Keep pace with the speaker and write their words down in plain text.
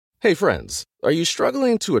Hey friends, are you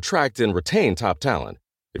struggling to attract and retain top talent?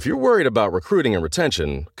 If you're worried about recruiting and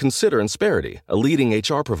retention, consider Insperity, a leading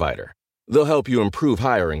HR provider. They'll help you improve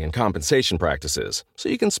hiring and compensation practices so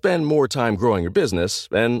you can spend more time growing your business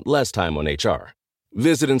and less time on HR.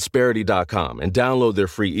 Visit Insperity.com and download their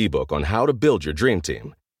free ebook on how to build your dream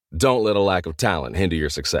team. Don't let a lack of talent hinder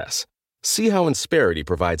your success. See how Insperity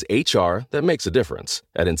provides HR that makes a difference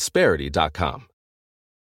at Insperity.com.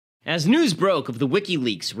 As news broke of the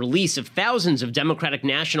WikiLeaks release of thousands of Democratic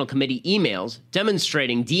National Committee emails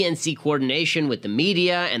demonstrating DNC coordination with the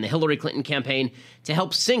media and the Hillary Clinton campaign to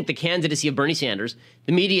help sink the candidacy of Bernie Sanders,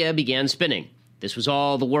 the media began spinning. This was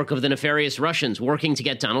all the work of the nefarious Russians working to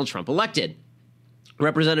get Donald Trump elected.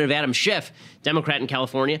 Representative Adam Schiff, Democrat in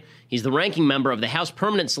California, he's the ranking member of the House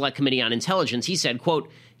Permanent Select Committee on Intelligence. He said,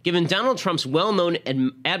 quote, "Given Donald Trump's well-known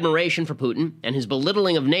admiration for Putin and his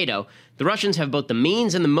belittling of NATO, the Russians have both the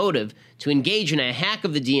means and the motive to engage in a hack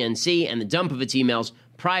of the DNC and the dump of its emails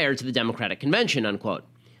prior to the Democratic convention," unquote.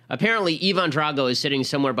 Apparently, Ivan Drago is sitting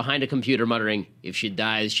somewhere behind a computer muttering, "If she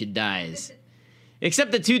dies, she dies."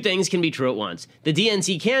 Except that two things can be true at once. The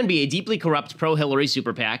DNC can be a deeply corrupt pro-Hillary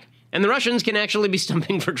super PAC, and the Russians can actually be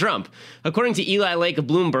stumping for Trump. According to Eli Lake of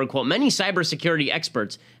Bloomberg, quote, "Many cybersecurity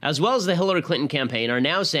experts, as well as the Hillary Clinton campaign, are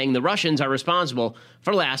now saying the Russians are responsible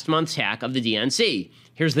for last month's hack of the DNC."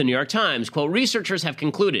 Here's the New York Times, quote, "Researchers have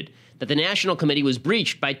concluded that the National Committee was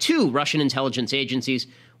breached by two Russian intelligence agencies,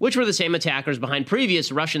 which were the same attackers behind previous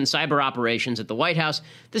Russian cyber operations at the White House,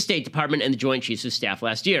 the State Department, and the Joint Chiefs of Staff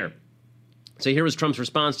last year." So here was Trump's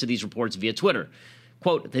response to these reports via Twitter.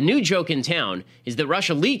 Quote, "The new joke in town is that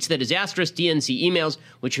Russia leaked the disastrous DNC emails,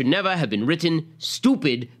 which should never have been written,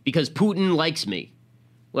 stupid, because Putin likes me."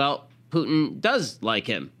 Well, Putin does like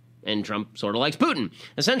him, and Trump sort of likes Putin.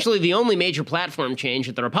 Essentially, the only major platform change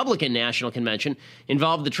at the Republican National Convention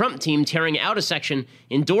involved the Trump team tearing out a section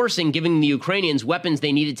endorsing giving the Ukrainians weapons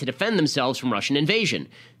they needed to defend themselves from Russian invasion.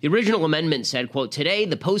 The original amendment said, quote, "Today,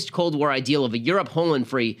 the post-Cold War ideal of a Europe whole and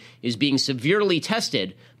free is being severely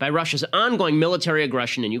tested by Russia's ongoing military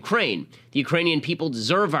aggression in Ukraine. The Ukrainian people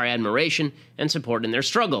deserve our admiration and support in their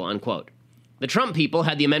struggle," unquote. The Trump people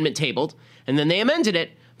had the amendment tabled, and then they amended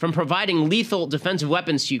it from providing lethal defensive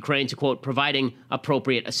weapons to Ukraine to, quote, "providing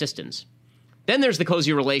appropriate assistance." Then there's the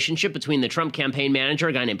cozy relationship between the Trump campaign manager,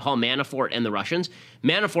 a guy named Paul Manafort, and the Russians.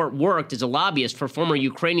 Manafort worked as a lobbyist for former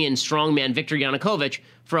Ukrainian strongman Viktor Yanukovych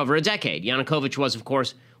for over a decade. Yanukovych was, of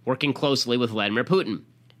course, working closely with Vladimir Putin.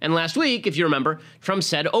 And last week, if you remember, Trump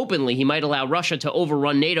said openly he might allow Russia to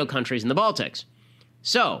overrun NATO countries in the Baltics.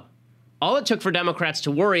 So, all it took for Democrats to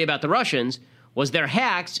worry about the Russians was their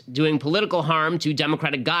hacks doing political harm to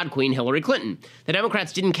Democratic God Queen Hillary Clinton. The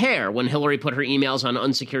Democrats didn't care when Hillary put her emails on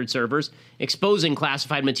unsecured servers, exposing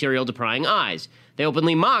classified material to prying eyes. They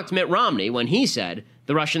openly mocked Mitt Romney when he said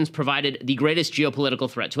the Russians provided the greatest geopolitical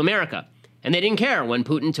threat to America. And they didn't care when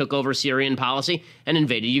Putin took over Syrian policy and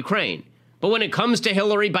invaded Ukraine. But when it comes to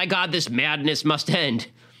Hillary, by God, this madness must end.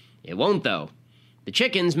 It won't, though. The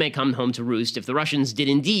chickens may come home to roost if the Russians did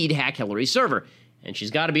indeed hack Hillary's server. And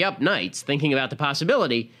she's got to be up nights thinking about the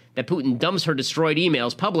possibility that Putin dumps her destroyed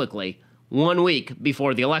emails publicly 1 week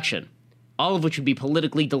before the election, all of which would be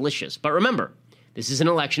politically delicious. But remember, this is an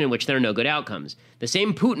election in which there are no good outcomes. The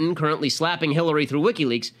same Putin currently slapping Hillary through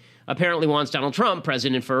WikiLeaks apparently wants Donald Trump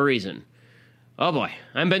president for a reason. Oh boy,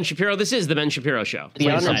 I'm Ben Shapiro. This is The Ben Shapiro Show. The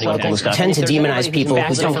unpolitical tend to demonize people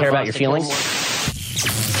who don't care about your feelings.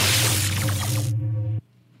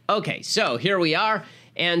 Okay, so here we are.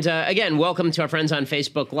 And again, welcome to our friends on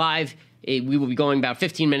Facebook Live. We will be going about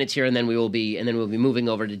 15 minutes here, and then we'll be moving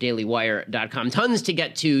over to dailywire.com. Tons to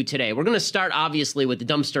get to today. We're going to start, obviously, with the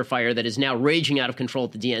dumpster fire that is now raging out of control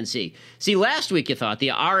at the DNC. See, last week you thought the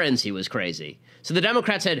RNC was crazy. So the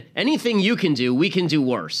Democrats said, anything you can do, we can do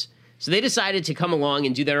worse. So they decided to come along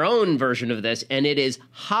and do their own version of this, and it is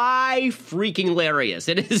high freaking hilarious.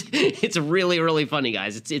 It's really, really funny,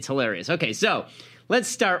 guys. It's hilarious. Okay, so let's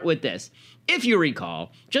start with this. If you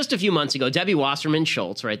recall, just a few months ago, Debbie Wasserman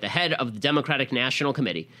Schultz, right, the head of the Democratic National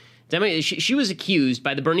Committee, she was accused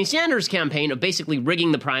by the Bernie Sanders campaign of basically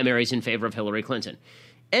rigging the primaries in favor of Hillary Clinton.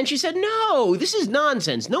 And she said, no, this is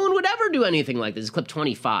nonsense. No one would ever do anything like this. It's clip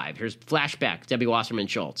 25. Here's flashback, Debbie Wasserman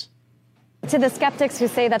Schultz. To the skeptics who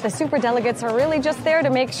say that the superdelegates are really just there to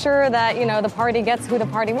make sure that, the party gets who the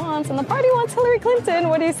party wants, and the party wants Hillary Clinton,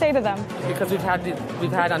 what do you say to them? Because we've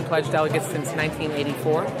had unpledged delegates since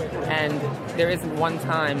 1984, and there isn't one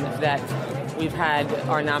time that we've had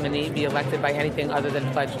our nominee be elected by anything other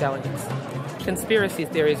than pledged delegates. Conspiracy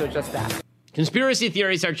theories are just that. Conspiracy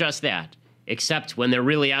theories are just that. except when they're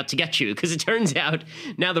really out to get you, because it turns out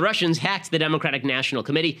now the Russians hacked the Democratic National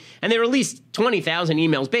Committee, and they released 20,000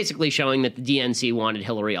 emails basically showing that the DNC wanted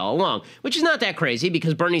Hillary all along, which is not that crazy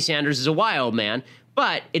because Bernie Sanders is a wild man,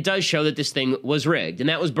 but it does show that this thing was rigged, and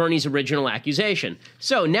that was Bernie's original accusation.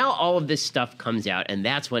 So now all of this stuff comes out, and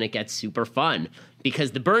that's when it gets super fun,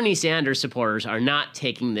 because the Bernie Sanders supporters are not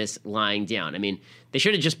taking this lying down. I mean, they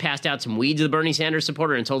should have just passed out some weed to the Bernie Sanders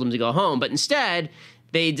supporter and told him to go home, but instead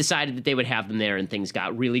they decided that they would have them there, and things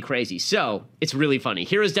got really crazy. So it's really funny.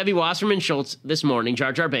 Here is Debbie Wasserman Schultz this morning,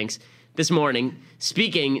 Jar Jar Binks, this morning,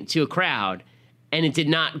 speaking to a crowd, and it did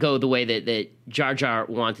not go the way that Jar Jar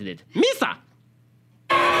wanted it. Misa!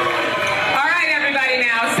 All right, everybody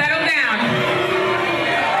now, settle down.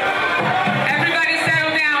 Everybody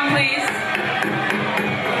settle down, please.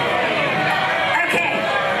 Okay.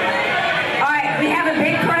 All right, we have a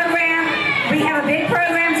big program. We have a big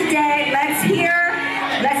program today. Let's hear.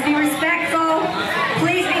 Let's be respectful.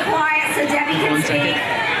 Please be quiet so Debbie can speak.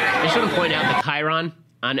 I just want to point out the Chiron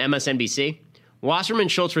on MSNBC. Wasserman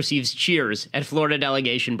Schultz receives cheers at Florida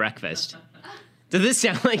delegation breakfast. Does this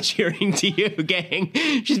sound like cheering to you, gang?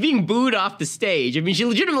 She's being booed off the stage. I mean, she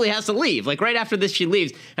legitimately has to leave. Like, right after this, she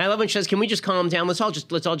leaves. And I love when she says, can we just calm down? Let's all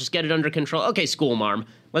just get it under control. Okay, school marm.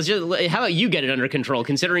 How about you get it under control,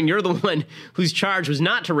 considering you're the one whose charge was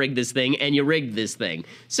not to rig this thing, and you rigged this thing.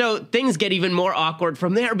 So things get even more awkward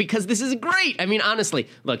from there, because this is great. I mean, honestly,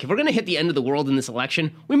 look, if we're going to hit the end of the world in this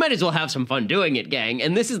election, we might as well have some fun doing it, gang.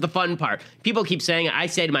 And this is the fun part. People keep saying, I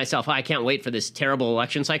say to myself, I can't wait for this terrible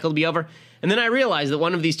election cycle to be over. And then I realize that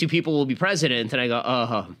one of these two people will be president, and I go,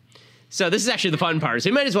 oh. So this is actually the fun part. So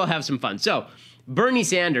we might as well have some fun. So Bernie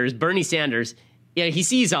Sanders, yeah, he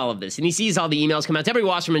sees all of this, and he sees all the emails come out. Debbie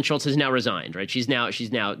Wasserman Schultz has now resigned, right? She's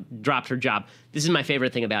now dropped her job. This is my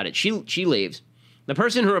favorite thing about it. She leaves. The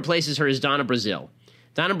person who replaces her is Donna Brazile.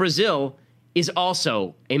 Donna Brazile is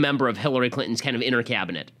also a member of Hillary Clinton's kind of inner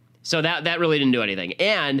cabinet. So that really didn't do anything.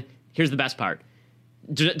 And here's the best part.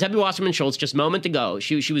 Debbie Wasserman Schultz, just a moment ago,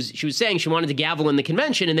 she was saying she wanted to gavel in the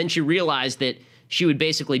convention, and then she realized that she would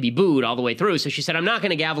basically be booed all the way through. So she said, I'm not going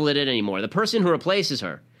to gavel it in anymore. The person who replaces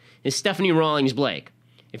her is Stephanie Rawlings Blake.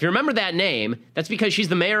 If you remember that name, that's because she's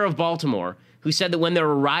the mayor of Baltimore, who said that when there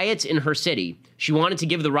were riots in her city, she wanted to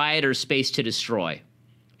give the rioters space to destroy.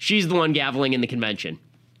 She's the one gaveling in the convention.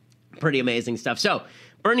 Pretty amazing stuff. So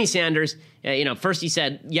Bernie Sanders, first he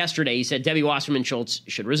said Debbie Wasserman Schultz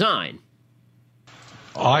should resign.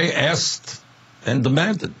 I asked and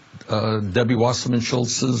demanded Debbie Wasserman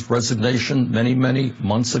Schultz's resignation many, many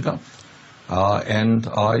months ago. And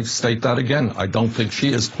I state that again. I don't think she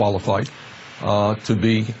is qualified to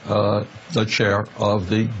be the chair of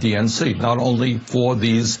the DNC, not only for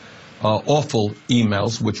these awful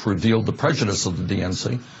emails which revealed the prejudice of the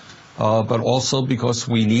DNC, but also because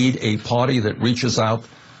we need a party that reaches out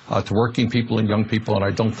to working people and young people, and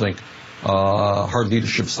I don't think her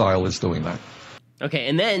leadership style is doing that. Okay,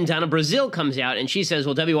 and then Donna Brazile comes out and she says,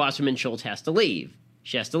 well, Debbie Wasserman Schultz has to leave.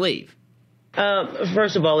 She has to leave.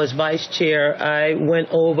 First of all, as vice chair, I went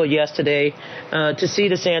over yesterday to see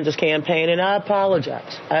the Sanders campaign, and I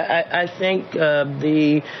apologize. I think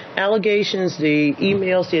the allegations, the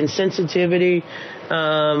emails, the insensitivity,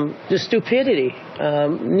 the stupidity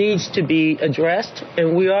needs to be addressed,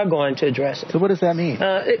 and we are going to address it. So what does that mean?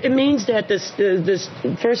 It means that this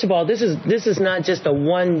first of all, this is not just a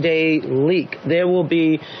one-day leak. There will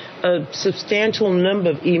be a substantial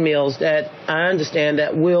number of emails that I understand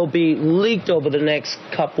that will be leaked over the next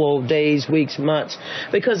couple of days, weeks, months,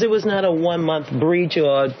 because it was not a 1-month breach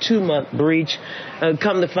or a 2-month breach.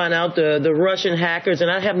 Come to find out, the Russian hackers,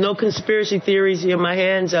 and I have no conspiracy theories in my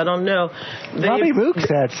hands. I don't know. Bobby Rook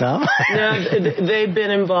said some. They've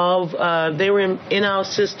been involved. They were in our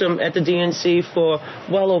system at the DNC for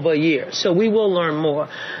well over a year. So we will learn more.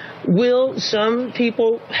 Will some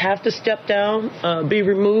people have to step down, be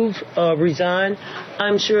removed, resign?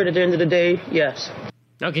 I'm sure at the end of the day, yes.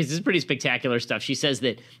 Okay, so this is pretty spectacular stuff. She says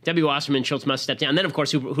that Debbie Wasserman Schultz must step down. And then, of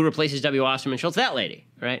course, who replaces Debbie Wasserman Schultz? That lady,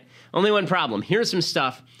 right? Only one problem. Here's some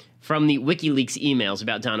stuff from the WikiLeaks emails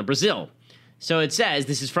about Donna Brazile. So it says,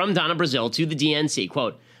 this is from Donna Brazile to the DNC,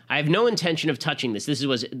 quote, I have no intention of touching this. This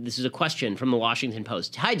is a question from the Washington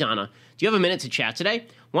Post. Hi, Donna. Do you have a minute to chat today?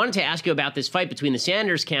 Wanted to ask you about this fight between the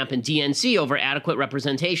Sanders camp and DNC over adequate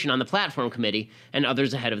representation on the platform committee and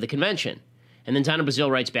others ahead of the convention. And then Donna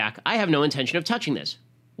Brazile writes back, I have no intention of touching this.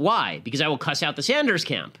 Why? Because I will cuss out the Sanders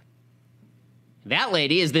camp. That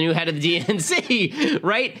lady is the new head of the DNC,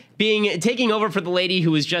 right? Taking over for the lady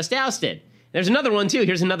who was just ousted. There's another one, too.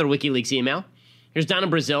 Here's another WikiLeaks email. Here's Donna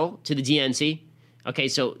Brazile to the DNC. Okay,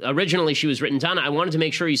 so originally she was written, Donna, I wanted to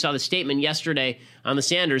make sure you saw the statement yesterday on the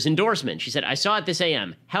Sanders endorsement. She said, I saw it this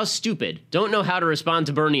AM. How stupid. Don't know how to respond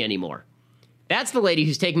to Bernie anymore. That's the lady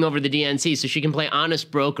who's taking over the DNC so she can play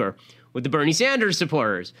honest broker with the Bernie Sanders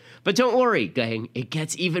supporters. But don't worry, gang, it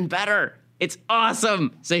gets even better. It's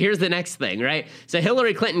awesome. So here's the next thing, right? So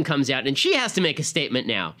Hillary Clinton comes out and she has to make a statement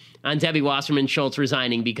now on Debbie Wasserman Schultz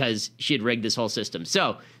resigning because she had rigged this whole system.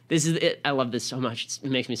 So this is it. I love this so much. It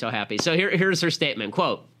makes me so happy. So here's her statement,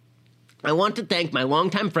 quote, I want to thank my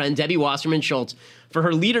longtime friend, Debbie Wasserman Schultz, for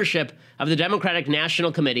her leadership of the Democratic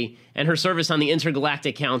National Committee and her service on the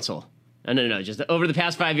Intergalactic Council. No, just over the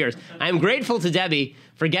past 5 years. I am grateful to Debbie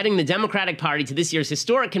for getting the Democratic Party to this year's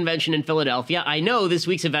historic convention in Philadelphia. I know this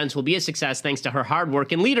week's events will be a success thanks to her hard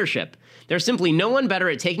work and leadership. There's simply no one better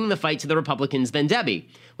at taking the fight to the Republicans than Debbie,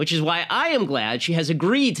 which is why I am glad she has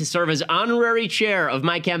agreed to serve as honorary chair of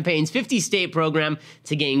my campaign's 50-state program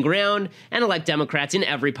to gain ground and elect Democrats in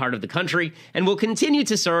every part of the country, and will continue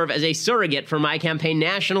to serve as a surrogate for my campaign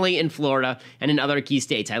nationally in Florida and in other key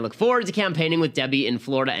states. I look forward to campaigning with Debbie in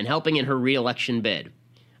Florida and helping in her re-election bid.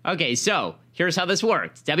 Okay, so here's how this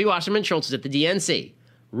worked. Debbie Wasserman Schultz is at the DNC,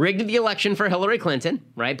 rigged the election for Hillary Clinton,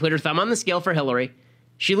 right? Put her thumb on the scale for Hillary.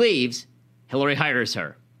 She leaves. Hillary hires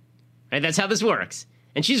her. Right? That's how this works.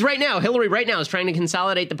 And Hillary right now is trying to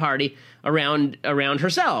consolidate the party around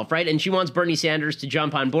herself, right? And she wants Bernie Sanders to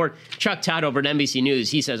jump on board. Chuck Todd over at NBC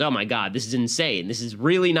News, he says, oh my God, this is insane. This is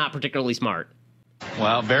really not particularly smart.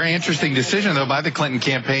 Well, very interesting decision, though, by the Clinton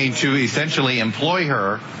campaign to essentially employ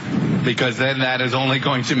her, because then that is only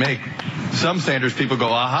going to make some Sanders people go,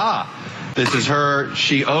 aha, this is her.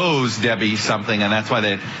 She owes Debbie something, and that's why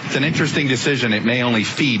it's an interesting decision. It may only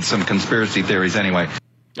feed some conspiracy theories anyway.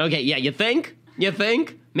 Okay, yeah, you think? You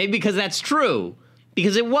think? Maybe because that's true.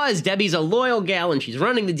 Because Debbie's a loyal gal, and she's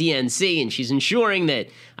running the DNC, and she's ensuring that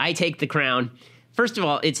I take the crown. First of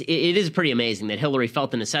all, it is pretty amazing that Hillary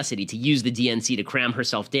felt the necessity to use the DNC to cram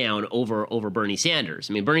herself down over Bernie Sanders.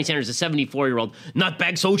 I mean, Bernie Sanders is a 74-year-old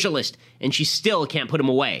nutbag socialist, and she still can't put him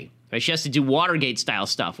away. Right? She has to do Watergate-style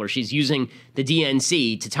stuff where she's using the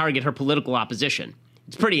DNC to target her political opposition.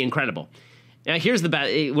 It's pretty incredible. Now, here's the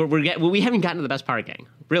best. We haven't gotten to the best part, gang.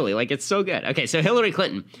 Really, it's so good. Okay, so Hillary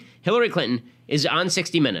Clinton is on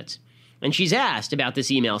 60 Minutes, and she's asked about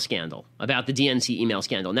this email scandal, about the DNC email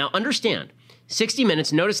scandal. Now, understand, 60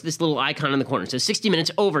 Minutes, notice this little icon in the corner. It says 60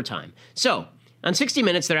 Minutes Overtime. So, on 60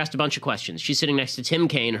 Minutes, they're asked a bunch of questions. She's sitting next to Tim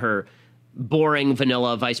Kaine, her boring,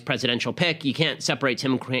 vanilla vice presidential pick. You can't separate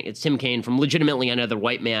Tim Kaine from legitimately another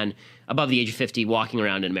white man above the age of 50 walking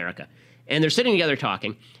around in America. And they're sitting together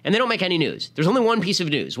talking, and they don't make any news. There's only one piece of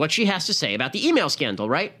news, what she has to say about the email scandal,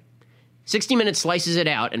 right? 60 Minutes slices it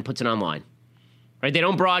out and puts it online. Right? They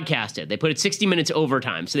don't broadcast it. They put it 60 Minutes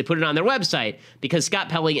Overtime. So they put it on their website because Scott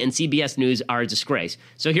Pelley and CBS News are a disgrace.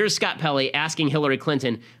 So here's Scott Pelley asking Hillary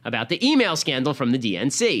Clinton about the email scandal from the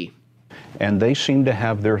DNC. And they seem to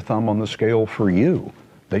have their thumb on the scale for you.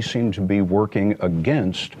 They seem to be working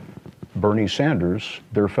against Bernie Sanders,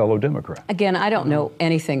 their fellow Democrat. Again, I don't know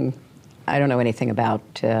anything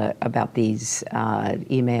about these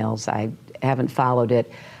emails. I haven't followed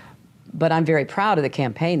it. But I'm very proud of the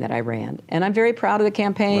campaign that I ran. And I'm very proud of the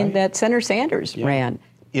campaign that Senator Sanders ran.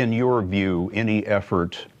 In your view, any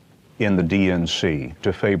effort in the DNC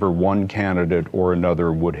to favor one candidate or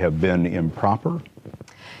another would have been improper?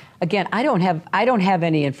 Again, I don't have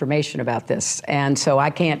any information about this, and so I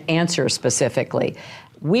can't answer specifically.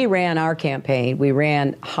 We ran our campaign. We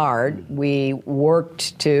ran hard. We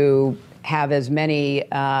worked to have as many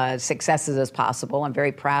successes as possible. I'm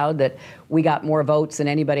very proud that we got more votes than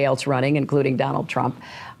anybody else running, including Donald Trump.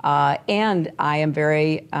 And I am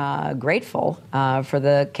very grateful for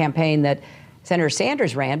the campaign that Senator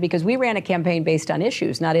Sanders ran, because we ran a campaign based on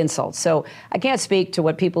issues, not insults. So I can't speak to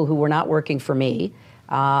what people who were not working for me,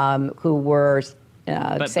 who were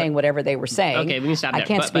saying whatever they were saying. Okay, we can stop there. I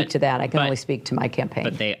can't speak to that. I can only speak to my campaign.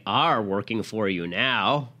 But they are working for you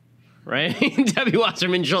now. Right? Debbie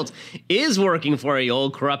Wasserman Schultz is working for you,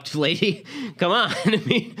 old corrupt lady. Come on. I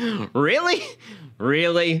mean, really?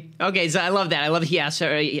 Really? Okay, so I love that. I love he asks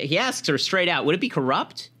her straight out, would it be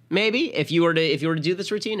corrupt, maybe, if you were to do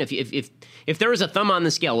this routine? If there was a thumb on the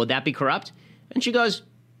scale, would that be corrupt? And she goes,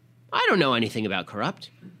 I don't know anything about corrupt.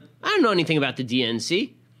 I don't know anything about the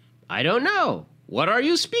DNC. I don't know. What are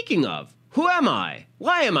you speaking of? Who am I?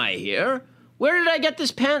 Why am I here? Where did I get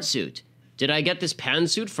this pantsuit? Did I get this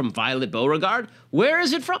pantsuit from Violet Beauregard? Where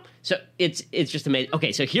is it from? So it's just amazing.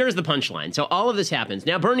 Okay, so here's the punchline. So all of this happens.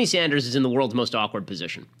 Now Bernie Sanders is in the world's most awkward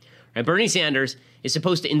position, Right? Bernie Sanders is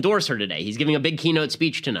supposed to endorse her today. He's giving a big keynote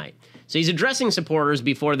speech tonight. So he's addressing supporters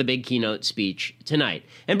before the big keynote speech tonight.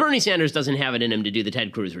 And Bernie Sanders doesn't have it in him to do the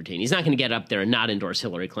Ted Cruz routine. He's not going to get up there and not endorse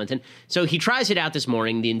Hillary Clinton. So he tries it out this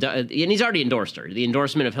morning, and he's already endorsed her, the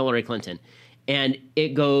endorsement of Hillary Clinton. And it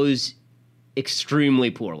goes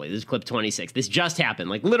extremely poorly. This is clip 26. This just happened,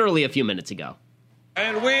 like literally a few minutes ago.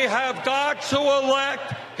 And we have got to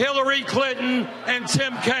elect Hillary Clinton and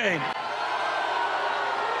Tim Kaine.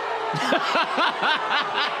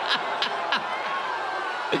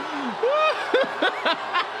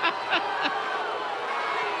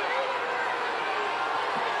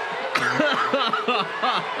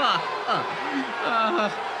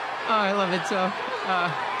 I love it so.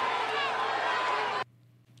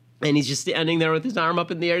 And he's just standing there with his arm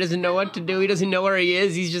up in the air, doesn't know what to do. He doesn't know where he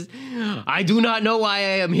is. He's just, I do not know why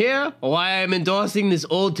I am here or why I am endorsing this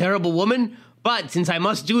old, terrible woman. But since I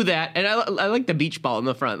must do that, and I like the beach ball in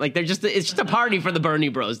the front. Like, it's just a party for the Bernie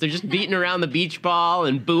bros. They're just beating around the beach ball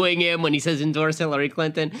and booing him when he says endorse Hillary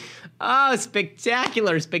Clinton. Oh,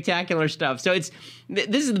 spectacular, spectacular stuff. So this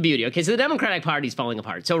is the beauty. Okay, so the Democratic Party is falling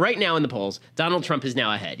apart. So right now in the polls, Donald Trump is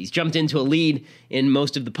now ahead. He's jumped into a lead in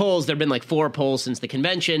most of the polls. There have been like 4 polls since the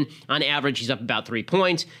convention. On average, he's up about 3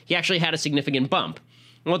 points. He actually had a significant bump.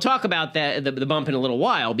 And we'll talk about the bump in a little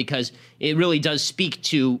while because it really does speak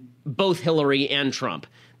to both Hillary and Trump.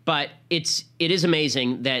 But it is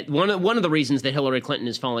amazing that one of the reasons that Hillary Clinton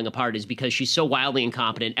is falling apart is because she's so wildly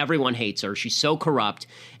incompetent. Everyone hates her. She's so corrupt.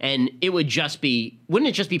 And wouldn't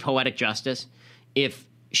it just be poetic justice if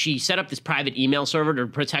she set up this private email server to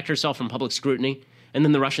protect herself from public scrutiny, and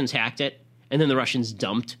then the Russians hacked it, and then the Russians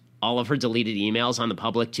dumped all of her deleted emails on the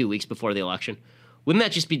public 2 weeks before the election? Wouldn't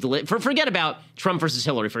that just be forget about Trump versus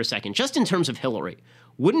Hillary for a second. Just in terms of Hillary,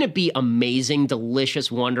 wouldn't it be amazing,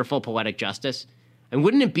 delicious, wonderful poetic justice? And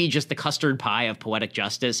wouldn't it be just the custard pie of poetic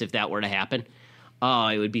justice if that were to happen? Oh,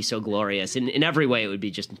 it would be so glorious. In every way, it would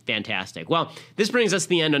be just fantastic. Well, this brings us to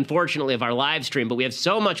the end, unfortunately, of our live stream, but we have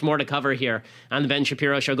so much more to cover here on The Ben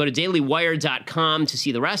Shapiro Show. Go to dailywire.com to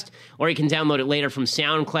see the rest, or you can download it later from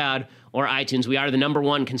SoundCloud or iTunes. We are the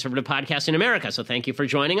 #1 conservative podcast in America, so thank you for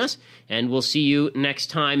joining us, and we'll see you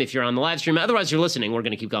next time if you're on the live stream. Otherwise, you're listening. We're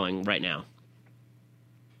going to keep going right now.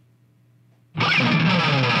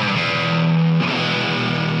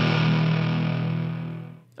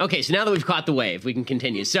 Okay, so now that we've caught the wave, we can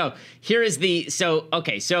continue. So here is so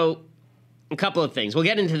a couple of things. We'll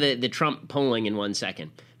get into the Trump polling in 1 second.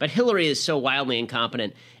 But Hillary is so wildly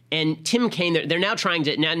incompetent. And Tim Kaine, they're now trying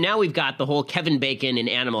to, now we've got the whole Kevin Bacon and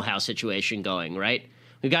Animal House situation going, right?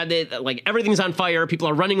 We've got everything's on fire. People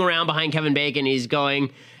are running around behind Kevin Bacon. He's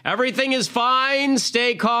going, everything is fine,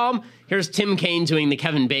 stay calm. Here's Tim Kaine doing the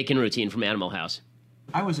Kevin Bacon routine from Animal House.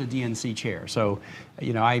 I was a DNC chair, so,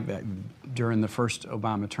 during the first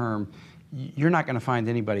Obama term, you're not going to find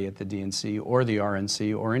anybody at the DNC or the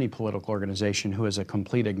RNC or any political organization who is a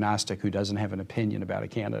complete agnostic who doesn't have an opinion about a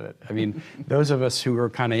candidate. I mean, those of us who are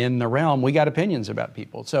kind of in the realm, we got opinions about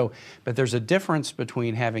people. So, but there's a difference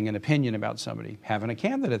between having an opinion about somebody, having a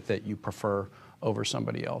candidate that you prefer over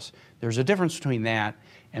somebody else. There's a difference between that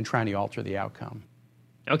and trying to alter the outcome.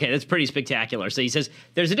 Okay, that's pretty spectacular. So he says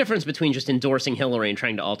there's a difference between just endorsing Hillary and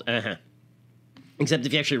trying to alter. Except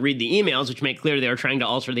if you actually read the emails, which make clear they are trying to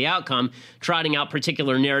alter the outcome, trotting out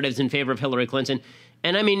particular narratives in favor of Hillary Clinton.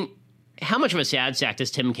 And I mean, how much of a sad sack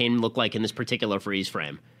does Tim Kaine look like in this particular freeze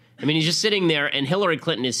frame? I mean, he's just sitting there, and Hillary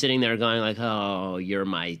Clinton is sitting there going like, oh, you're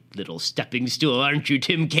my little stepping stool, aren't you,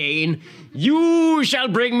 Tim Kaine? You shall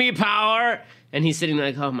bring me power. And he's sitting there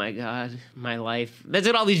like, oh, my God, my life. That's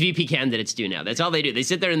what all these VP candidates do now. That's all they do. They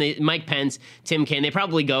sit there and Mike Pence, Tim Kaine, they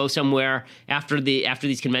probably go somewhere after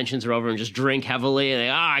these conventions are over and just drink heavily. And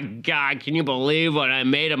oh, God, can you believe what I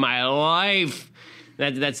made of my life?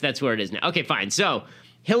 That's where it is now. Okay, fine. So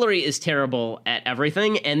Hillary is terrible at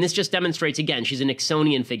everything, and this just demonstrates, again, she's a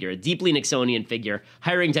Nixonian figure, a deeply Nixonian figure,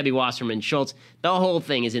 hiring Debbie Wasserman Schultz. The whole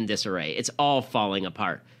thing is in disarray. It's all falling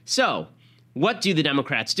apart. So what do the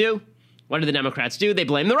Democrats do? What do the Democrats do? They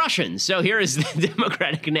blame the Russians. So here is the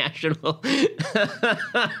Democratic National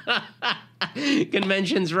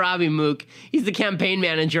Convention's Robbie Mook. He's the campaign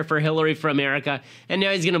manager for Hillary for America, and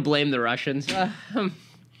now he's going to blame the Russians.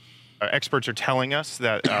 experts are telling us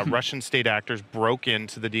that Russian state actors broke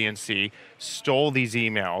into the DNC, stole these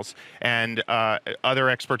emails, and other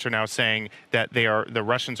experts are now saying that the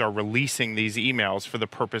Russians are releasing these emails for the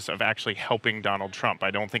purpose of actually helping Donald Trump.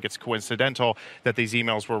 I don't think it's coincidental that these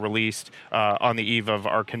emails were released on the eve of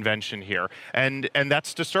our convention here, and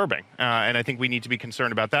that's disturbing. And I think we need to be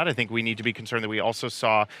concerned about that. I think we need to be concerned that we also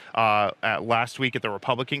saw last week at the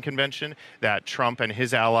Republican convention that Trump and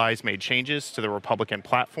his allies made changes to the Republican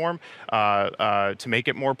platform to make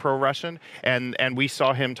it more pro-Russian, and we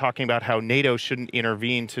saw him talking about how NATO shouldn't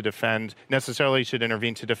intervene to defend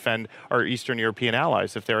our Eastern European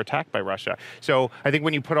allies if they're attacked by Russia. So I think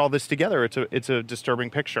when you put all this together, it's a disturbing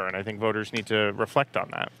picture, and I think voters need to reflect on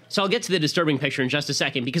that. So I'll get to the disturbing picture in just a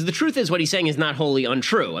second, because the truth is what he's saying is not wholly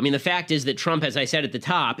untrue. I mean, the fact is that Trump, as I said at the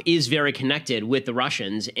top, is very connected with the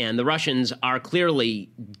Russians, and the Russians are clearly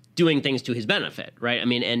doing things to his benefit, right? I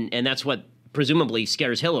mean, and that's what presumably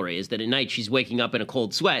scares Hillary, is that at night she's waking up in a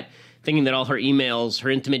cold sweat thinking that all her emails, her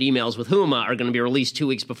intimate emails with Huma, are going to be released 2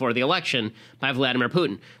 weeks before the election by Vladimir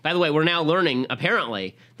Putin. By the way, we're now learning,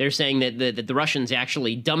 apparently, they're saying that the Russians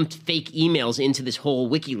actually dumped fake emails into this whole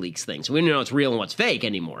WikiLeaks thing. So we don't know what's real and what's fake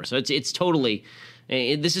anymore. So it's totally,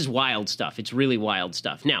 this is wild stuff. It's really wild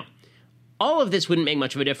stuff. Now, all of this wouldn't make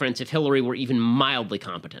much of a difference if Hillary were even mildly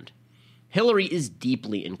competent. Hillary is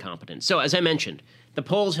deeply incompetent. So as I mentioned, the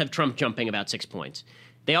polls have Trump jumping about 6 points.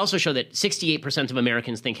 They also show that 68% of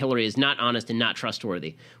Americans think Hillary is not honest and not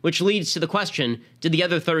trustworthy, which leads to the question, did the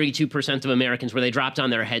other 32% of Americans, were they dropped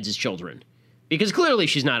on their heads as children? Because clearly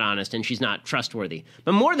she's not honest and she's not trustworthy.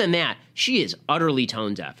 But more than that, she is utterly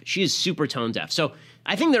tone deaf. She is super tone deaf. So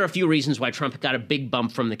I think there are a few reasons why Trump got a big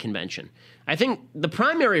bump from the convention. I think the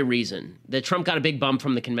primary reason that Trump got a big bump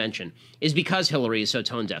from the convention is because Hillary is so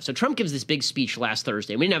tone deaf. So Trump gives this big speech last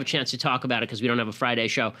Thursday. We didn't have a chance to talk about it because we don't have a Friday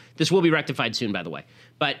show. This will be rectified soon, by the way.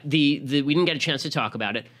 But we didn't get a chance to talk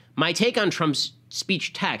about it. My take on Trump's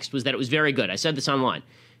speech text was that it was very good. I said this online.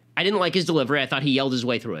 I didn't like his delivery. I thought he yelled his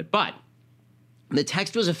way through it. But the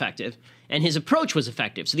text was effective, and his approach was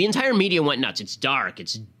effective. So the entire media went nuts. It's dark.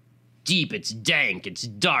 It's deep. It's dank. It's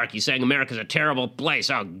dark. He's saying America's a terrible place.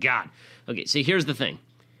 Oh, God. Okay, so here's the thing.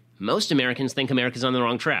 Most Americans think America's on the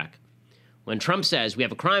wrong track. When Trump says we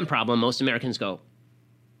have a crime problem, most Americans go,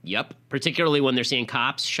 yep, particularly when they're seeing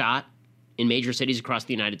cops shot in major cities across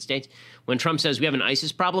the United States. When Trump says we have an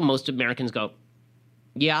ISIS problem, most Americans go,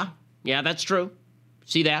 yeah, that's true.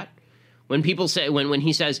 See that? When people say, when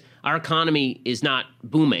he says our economy is not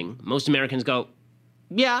booming, most Americans go,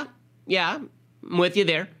 yeah, I'm with you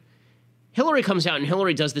there. Hillary comes out and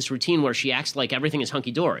Hillary does this routine where she acts like everything is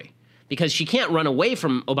hunky-dory because she can't run away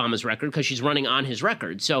from Obama's record because she's running on his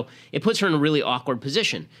record. So it puts her in a really awkward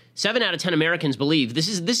position. 7 out of 10 Americans believe this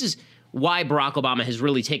is why Barack Obama has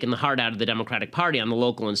really taken the heart out of the Democratic Party on the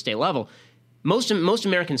local and state level. Most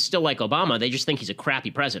Americans still like Obama. They just think he's a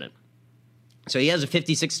crappy president. So he has a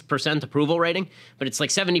 56% approval rating, but it's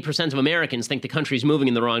like 70% of Americans think the country's moving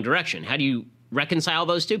in the wrong direction. How do you reconcile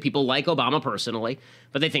those two? People like Obama personally,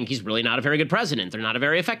 but they think he's really not a very good president. They're not a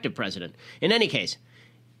very effective president. In any case,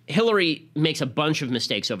 Hillary makes a bunch of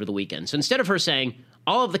mistakes over the weekend. So instead of her saying,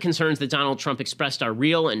 all of the concerns that Donald Trump expressed are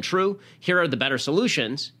real and true, here are the better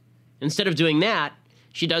solutions, instead of doing that,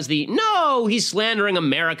 she does no, he's slandering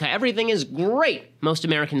America. Everything is great. Most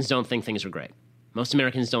Americans don't think things are great. Most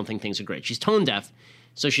Americans don't think things are great. She's tone deaf,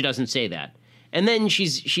 so she doesn't say that. And then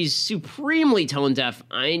she's supremely tone deaf.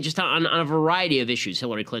 Just on a variety of issues.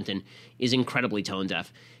 Hillary Clinton is incredibly tone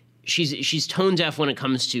deaf. She's tone deaf when it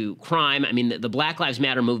comes to crime. I mean, the Black Lives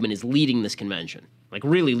Matter movement is leading this convention, like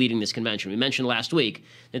really leading this convention. We mentioned last week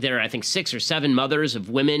that there are, I think, 6 or 7 mothers of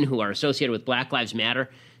women who are associated with Black Lives Matter,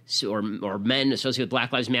 or men associated with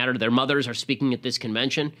Black Lives Matter. Their mothers are speaking at this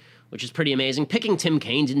convention, which is pretty amazing. Picking Tim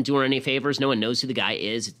Kaine didn't do her any favors. No one knows who the guy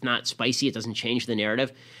is. It's not spicy. It doesn't change the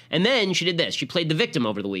narrative. And then she did this. She played the victim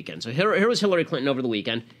over the weekend. So here was Hillary Clinton over the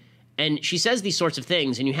weekend. And she says these sorts of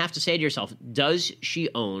things, and you have to say to yourself, does she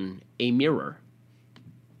own a mirror?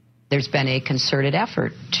 There's been a concerted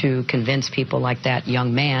effort to convince people like that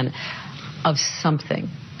young man of something.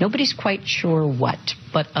 Nobody's quite sure what,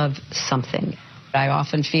 but of something. I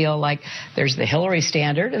often feel like there's the Hillary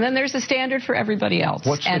standard, and then there's the standard for everybody else.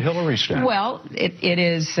 What's the Hillary standard? Well, it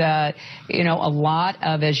is, a lot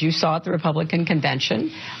of, as you saw at the Republican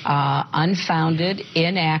convention, unfounded,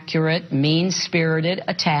 inaccurate, mean-spirited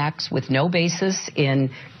attacks with no basis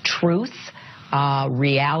in truth,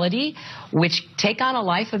 reality, which take on a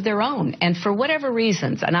life of their own. And for whatever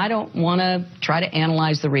reasons, and I don't want to try to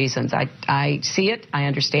analyze the reasons. I see it. I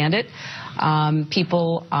understand it.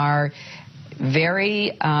 People are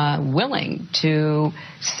very willing to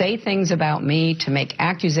say things about me, to make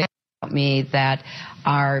accusations. Me that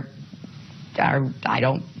are I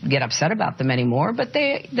don't get upset about them anymore, but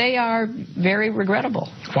they are very regrettable.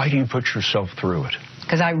 Why do you put yourself through it?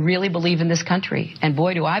 Because I really believe in this country, and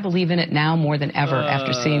boy, do I believe in it now more than ever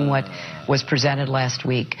after seeing what was presented last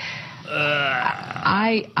week.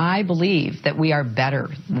 I believe that we are better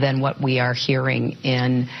than what we are hearing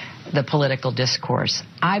in the political discourse.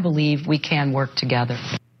 I believe we can work together.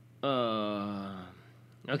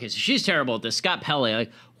 Okay, so she's terrible at this. Scott Pelley,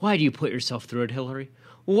 like, why do you put yourself through it, Hillary?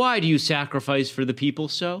 Why do you sacrifice for the people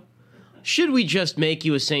so? Should we just make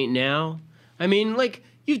you a saint now? I mean, like,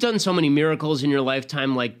 you've done so many miracles in your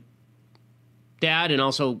lifetime, like that and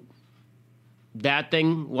also that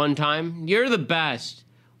thing one time. You're the best.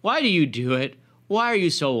 Why do you do it? Why are you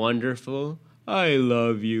so wonderful? I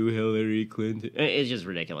love you, Hillary Clinton. It's just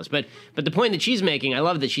ridiculous. But the point that she's making, I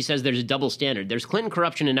love that she says there's a double standard. There's Clinton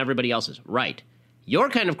corruption and everybody else's. Right.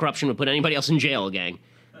 Your kind of corruption would put anybody else in jail, gang.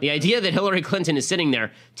 The idea that Hillary Clinton is sitting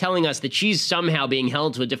there telling us that she's somehow being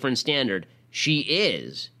held to a different standard, she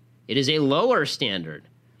is. It is a lower standard.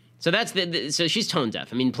 So so she's tone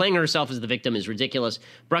deaf. I mean, playing herself as the victim is ridiculous.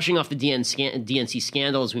 Brushing off the DNC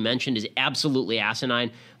scandal, as we mentioned, is absolutely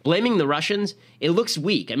asinine. Blaming the Russians, it looks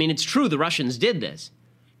weak. I mean, it's true the Russians did this,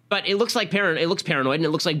 but it looks like it looks paranoid and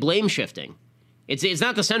it looks like blame shifting. It's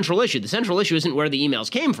not the central issue. The central issue isn't where the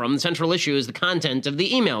emails came from. The central issue is the content of the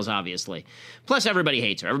emails, obviously. Plus, everybody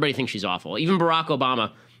hates her. Everybody thinks she's awful. Even Barack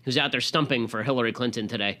Obama, who's out there stumping for Hillary Clinton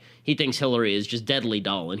today, he thinks Hillary is just deadly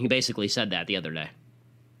dull, and he basically said that the other day.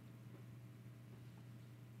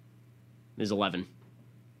 There's 11.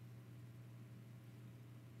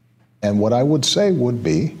 And what I would say would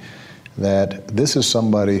be that this is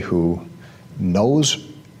somebody who knows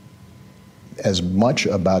as much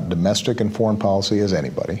about domestic and foreign policy as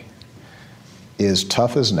anybody, is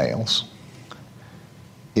tough as nails,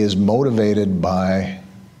 is motivated by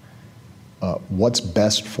what's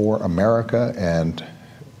best for America and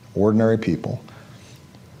ordinary people,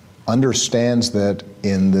 understands that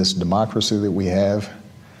in this democracy that we have,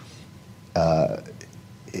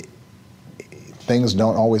 things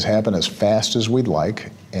don't always happen as fast as we'd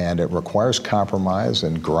like, and it requires compromise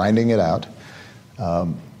and grinding it out.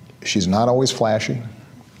 She's not always flashy,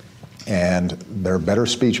 and there are better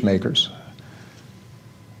speech makers,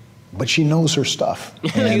 but she knows her stuff.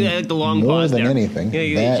 And I like the long more pause than there. anything,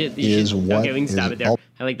 that is what okay, we can stop is it there.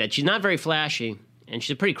 I like that. She's not very flashy, and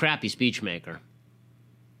she's a pretty crappy speech maker.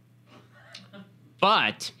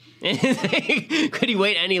 But could he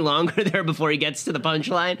wait any longer there before he gets to the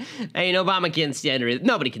punchline? I mean, Obama can't stand her.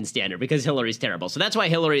 Nobody can stand her because Hillary's terrible. So that's why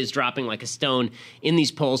Hillary is dropping like a stone in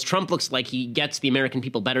these polls. Trump looks like he gets the American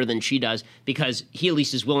people better than she does because he at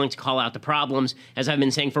least is willing to call out the problems. As I've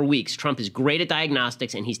been saying for weeks, Trump is great at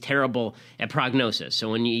diagnostics and he's terrible at prognosis.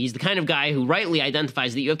 So he's the kind of guy who rightly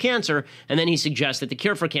identifies that you have cancer, and then he suggests that the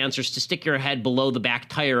cure for cancer is to stick your head below the back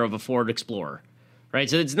tire of a Ford Explorer. Right,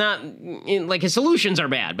 so it's not like his solutions are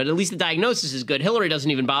bad, but at least the diagnosis is good. Hillary doesn't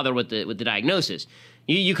even bother with the diagnosis.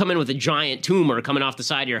 You come in with a giant tumor coming off the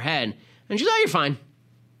side of your head, and she's, you're fine.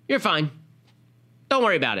 You're fine. Don't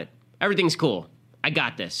worry about it. Everything's cool. I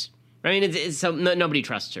got this. I mean, nobody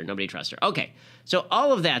trusts her. Nobody trusts her. Okay, so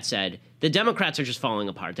all of that said, the Democrats are just falling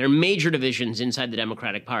apart. There are major divisions inside the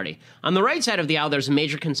Democratic Party. On the right side of the aisle, there's a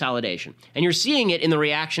major consolidation. And you're seeing it in the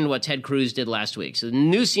reaction to what Ted Cruz did last week. So the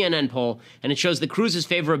new CNN poll, and it shows that Cruz's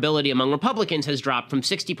favorability among Republicans has dropped from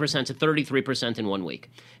 60% to 33% in 1 week.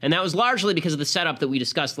 And that was largely because of the setup that we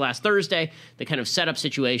discussed last Thursday, the kind of setup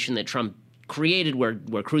situation that Trump created where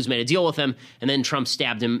Cruz made a deal with him, and then Trump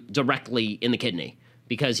stabbed him directly in the kidney,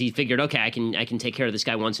 because he figured, okay, I can take care of this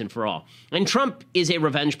guy once and for all. And Trump is a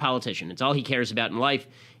revenge politician. It's all he cares about in life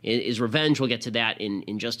is revenge. We'll get to that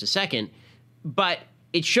in just a second. But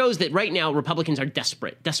it shows that right now Republicans are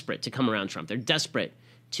desperate to come around Trump. They're desperate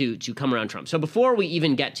to come around Trump. So before we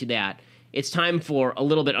even get to that, it's time for a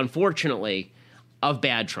little bit, unfortunately, of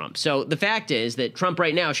bad Trump. So the fact is that Trump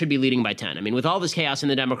right now should be leading by 10. I mean, with all this chaos in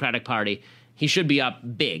the Democratic Party, he should be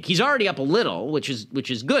up big. He's already up a little, which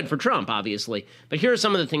is good for Trump, obviously. But here are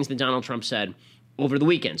some of the things that Donald Trump said over the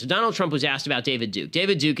weekend. So Donald Trump was asked about David Duke.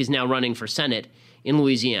 David Duke is now running for Senate in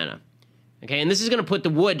Louisiana. Okay, and this is going to put the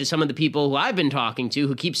wood to some of the people who I've been talking to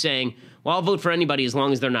who keep saying, well, I'll vote for anybody as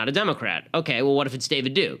long as they're not a Democrat. Okay, well, what if it's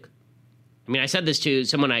David Duke? I mean, I said this to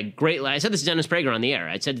someone I said this to Dennis Prager on the air.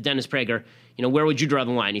 I said to Dennis Prager, where would you draw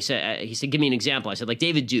the line? He said, give me an example. I said, like,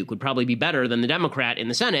 David Duke would probably be better than the Democrat in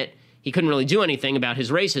the Senate. He couldn't really do anything about his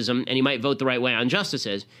racism, and he might vote the right way on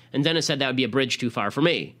justices. And Dennis said that would be a bridge too far for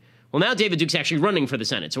me. Well, now David Duke's actually running for the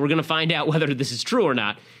Senate, so we're going to find out whether this is true or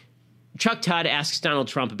not. Chuck Todd asks Donald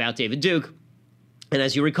Trump about David Duke, and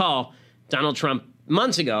as you recall, Donald Trump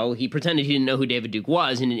months ago, he pretended he didn't know who David Duke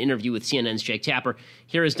was in an interview with CNN's Jake Tapper.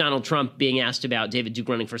 Here is Donald Trump being asked about David Duke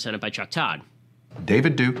running for Senate by Chuck Todd.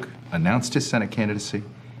 David Duke announced his Senate candidacy,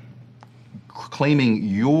 claiming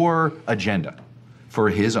your agenda for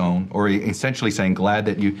his own, or essentially saying, glad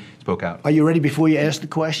that you spoke out. Are you ready before you ask the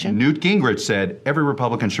question? Newt Gingrich said every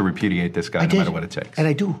Republican should repudiate this guy no matter what it takes. And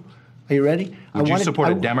I do. Are you ready? Would you support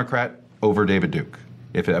a Democrat over David Duke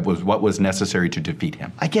if it was what was necessary to defeat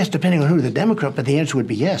him? I guess depending on who the Democrat, but the answer would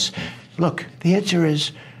be yes. Look, the answer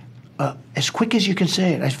is as quick as you can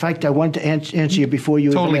say it. In fact, I want to answer you before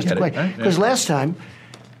you even ask the question. Because last time,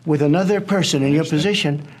 with another person in your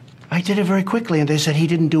position, I did it very quickly, and they said he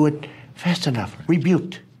didn't do it fast enough.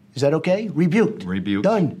 Rebuked. Is that okay? Rebuked. Rebuked.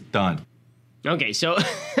 Done. Okay, so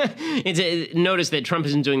notice that Trump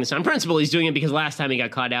isn't doing this on principle. He's doing it because last time he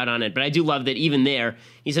got caught out on it. But I do love that even there,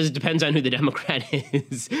 he says it depends on who the Democrat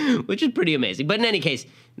is, which is pretty amazing. But in any case,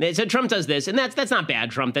 so Trump does this, and that's not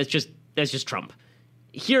bad, Trump. That's just Trump.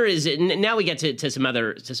 Here is now we get to some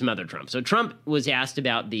other Trump. So Trump was asked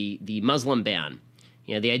about the Muslim ban,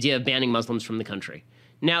 the idea of banning Muslims from the country.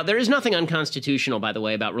 Now, there is nothing unconstitutional, by the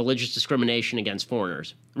way, about religious discrimination against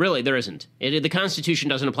foreigners. Really, there isn't. The Constitution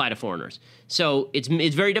doesn't apply to foreigners. So it's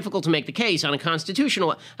very difficult to make the case on a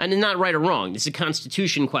constitutional, and not right or wrong. This is a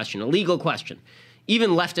Constitution question, a legal question.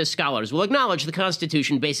 Even leftist scholars will acknowledge the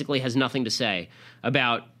Constitution basically has nothing to say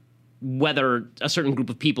about whether a certain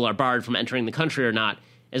group of people are barred from entering the country or not,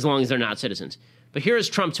 as long as they're not citizens. But here is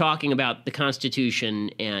Trump talking about the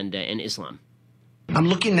Constitution and Islam. I'm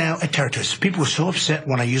looking now at territories. People were so upset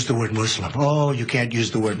when I used the word Muslim. Oh, you can't use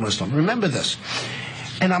the word Muslim. Remember this.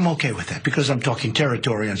 And I'm okay with that because I'm talking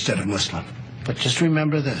territory instead of Muslim. But just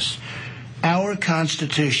remember this. Our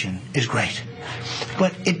Constitution is great,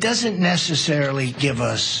 but it doesn't necessarily give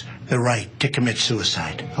us the right to commit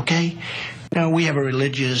suicide, okay? Now, we have a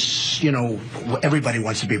religious, everybody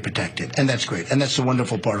wants to be protected, and that's great, and that's the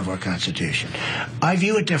wonderful part of our Constitution. I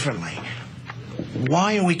view it differently.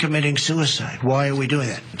 Why are we committing suicide? Why are we doing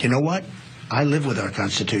that? You know what? I live with our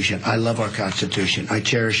Constitution. I love our Constitution. I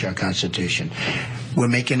cherish our Constitution. We're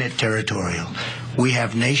making it territorial. We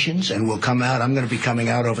have nations, and we'll come out. I'm going to be coming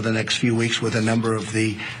out over the next few weeks with a number of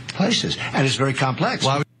the places, and it's very complex.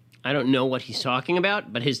 I don't know what he's talking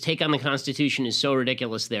about, but his take on the Constitution is so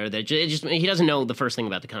ridiculous there that he doesn't know the first thing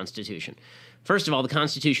about the Constitution. First of all, the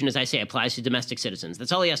Constitution, as I say, applies to domestic citizens.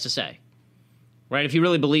 That's all he has to say. Right, if he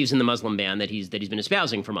really believes in the Muslim ban that he's been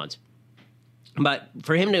espousing for months. But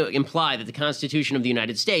for him to imply that the Constitution of the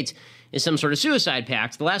United States is some sort of suicide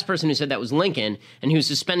pact, the last person who said that was Lincoln, and he was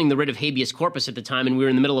suspending the writ of habeas corpus at the time, and we were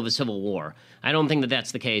in the middle of a civil war. I don't think that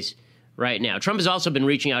that's the case right now. Trump has also been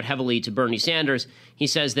reaching out heavily to Bernie Sanders. He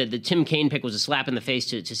says that the Tim Kaine pick was a slap in the face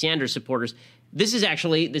to Sanders supporters. This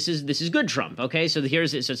is good Trump, okay? So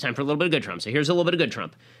it's time for a little bit of good Trump. So here's a little bit of good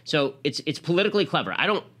Trump. So it's politically clever. I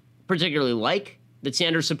don't particularly like that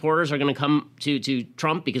Sanders supporters are going to come to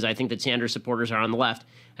Trump because I think that Sanders supporters are on the left.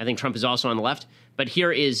 I think Trump is also on the left. But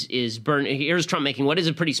here's Trump making what is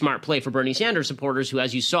a pretty smart play for Bernie Sanders supporters who,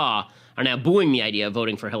 as you saw, are now booing the idea of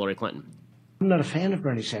voting for Hillary Clinton. I'm not a fan of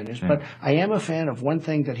Bernie Sanders, but I am a fan of one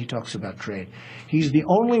thing that he talks about, trade. He's the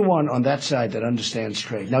only one on that side that understands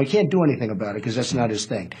trade. Now, he can't do anything about it because that's not his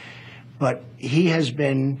thing. But he has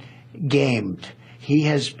been gamed.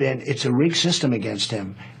 It's a rigged system against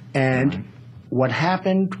him. And what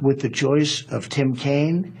happened with the choice of Tim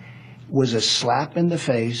Kaine was a slap in the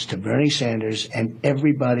face to Bernie Sanders and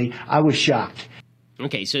everybody. I was shocked.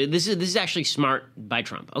 Okay, so this is actually smart by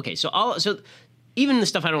Trump. Okay, so even the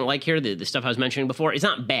stuff I don't like here, the stuff I was mentioning before, it's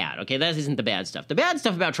not bad. Okay, that isn't the bad stuff. The bad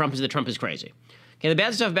stuff about Trump is that Trump is crazy. Okay, the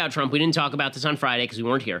bad stuff about Trump, we didn't talk about this on Friday because we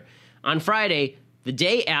weren't here. On Friday, the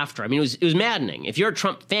day after, it was maddening. If you're a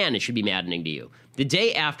Trump fan, it should be maddening to you. The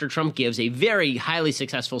day after Trump gives a very highly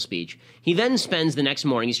successful speech, he then spends the next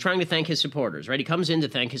morning, he's trying to thank his supporters, right? He comes in to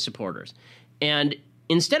thank his supporters. And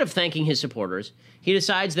instead of thanking his supporters, he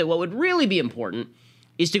decides that what would really be important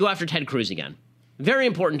is to go after Ted Cruz again. Very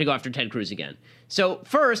important to go after Ted Cruz again. So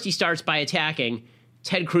first, he starts by attacking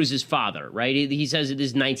Ted Cruz's father, right? He says it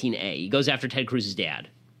is 19A. He goes after Ted Cruz's dad.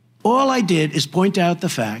 All I did is point out the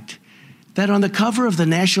fact that on the cover of the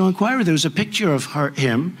National Enquirer, there was a picture of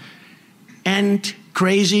him and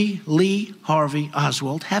crazy Lee Harvey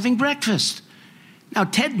Oswald having breakfast. Now,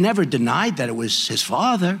 Ted never denied that it was his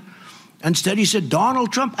father. Instead, he said,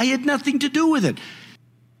 Donald Trump, I had nothing to do with it.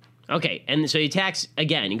 Okay, and so he attacks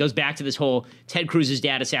again. He goes back to this whole Ted Cruz's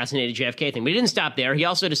dad assassinated JFK thing. But he didn't stop there. He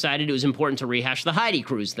also decided it was important to rehash the Heidi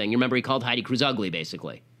Cruz thing. You remember he called Heidi Cruz ugly,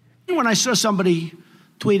 basically. When I saw somebody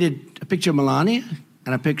tweeted a picture of Melania,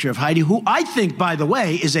 and a picture of Heidi, who I think, by the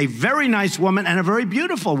way, is a very nice woman and a very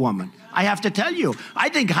beautiful woman. I have to tell you, I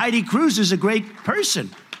think Heidi Cruz is a great person.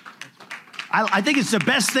 I think it's the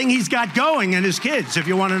best thing he's got going and his kids, if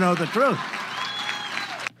you want to know the truth.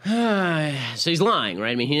 So he's lying,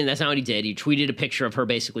 right? I mean, that's not what he did. He tweeted a picture of her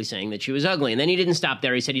basically saying that she was ugly. And then he didn't stop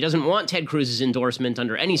there. He said he doesn't want Ted Cruz's endorsement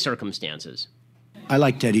under any circumstances. I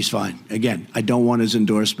like Ted. He's fine. Again, I don't want his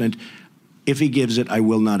endorsement. If he gives it, I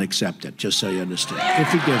will not accept it, just so you understand.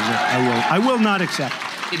 If he gives it, I will not accept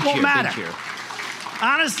it. It won't matter.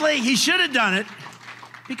 Honestly, he should have done it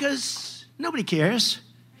because nobody cares.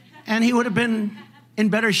 And he would have been in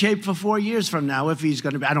better shape for 4 years from now if he's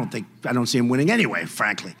going to be. I don't see him winning anyway,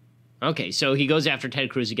 frankly. Okay, so he goes after Ted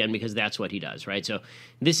Cruz again because that's what he does, right? So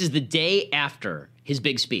this is the day after his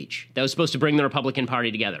big speech that was supposed to bring the Republican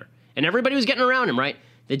Party together. And everybody was getting around him, right?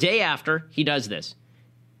 The day after, he does this.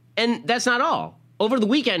 And that's not all. Over the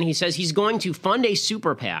weekend, he says he's going to fund a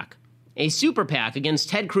super PAC against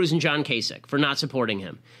Ted Cruz and John Kasich for not supporting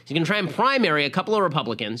him. He's going to try and primary a couple of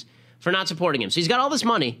Republicans for not supporting him. So he's got all this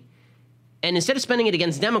money, and instead of spending it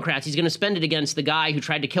against Democrats, he's going to spend it against the guy who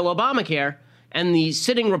tried to kill Obamacare and the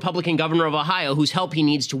sitting Republican governor of Ohio whose help he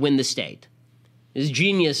needs to win the state. This is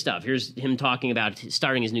genius stuff. Here's him talking about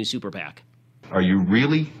starting his new super PAC. Are you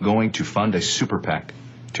really going to fund a super PAC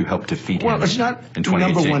to help defeat him Well, it's not in the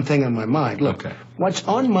 2018? number one thing on my mind. Look, Okay. What's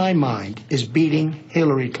on my mind is beating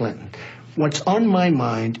Hillary Clinton. What's on my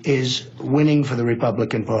mind is winning for the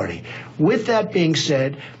Republican Party. With that being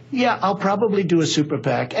said, yeah, I'll probably do a super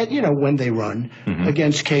PAC, and, when they run,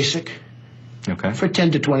 against Kasich. Okay. For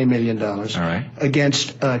 $10 to $20 million. All right.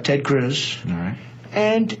 Against Ted Cruz. All right.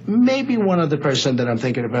 And maybe one other person that I'm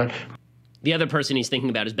thinking about. The other person he's thinking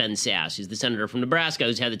about is Ben Sasse, who's the senator from Nebraska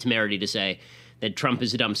who's had the temerity to say that Trump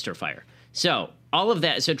is a dumpster fire. So all of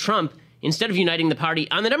that. So Trump, instead of uniting the party,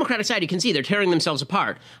 on the Democratic side, you can see they're tearing themselves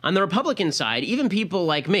apart. On the Republican side, even people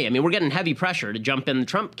like me, I mean, we're getting heavy pressure to jump in the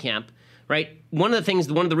Trump camp, right? One of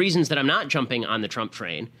the reasons that I'm not jumping on the Trump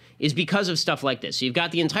train is because of stuff like this. So you've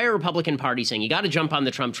got the entire Republican Party saying you got to jump on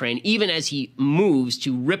the Trump train, even as he moves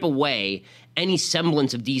to rip away any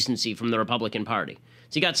semblance of decency from the Republican Party.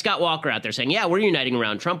 So you got Scott Walker out there saying, yeah, we're uniting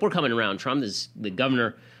around Trump. We're coming around Trump. This is the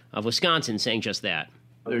governor of Wisconsin saying just that.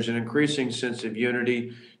 There's an increasing sense of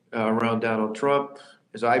unity around Donald Trump.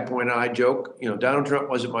 As I point out, I joke, Donald Trump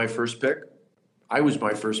wasn't my first pick. I was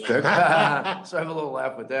my first pick. So I have a little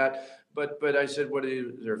laugh with that. But I said, what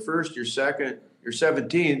is your first, your second, your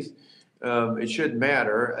 17th? It shouldn't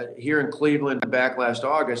matter. Here in Cleveland back last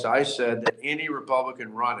August, I said that any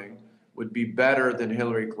Republican running would be better than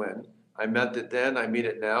Hillary Clinton. I meant it then, I mean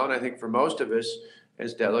it now. And I think for most of us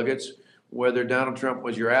as delegates, whether Donald Trump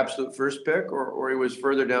was your absolute first pick or he was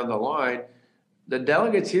further down the line, the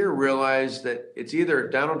delegates here realize that it's either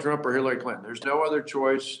Donald Trump or Hillary Clinton. There's no other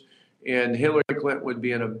choice. And Hillary Clinton would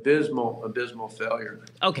be an abysmal failure.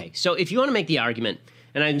 Okay, so if you want to make the argument,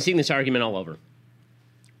 and I've been seeing this argument all over,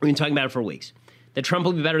 we've been talking about it for weeks, that Trump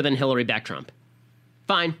will be better than Hillary, back Trump.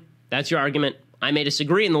 Fine, that's your argument. I may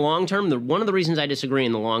disagree in the long term. One of the reasons I disagree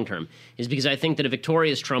in the long term is because I think that a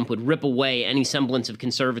victorious Trump would rip away any semblance of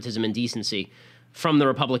conservatism and decency from the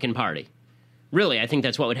Republican Party. Really, I think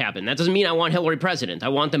that's what would happen. That doesn't mean I want Hillary president. I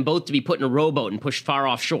want them both to be put in a rowboat and pushed far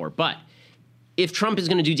offshore. But if Trump is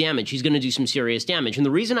going to do damage, he's going to do some serious damage. And the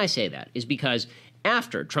reason I say that is because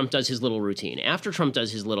after Trump does his little routine, after Trump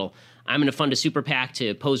does his little, I'm going to fund a super PAC to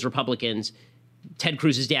oppose Republicans, Ted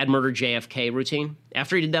Cruz's dad murdered JFK routine,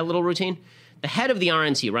 after he did that little routine, the head of the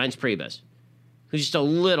RNC, Reince Priebus, who's just a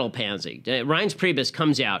little pansy, Reince Priebus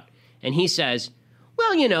comes out and he says,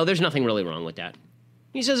 well, there's nothing really wrong with that.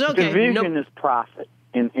 He says, okay. Division is profit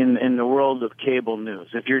in the world of cable news.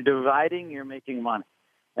 If you're dividing, you're making money.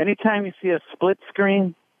 Anytime you see a split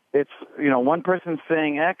screen, it's, one person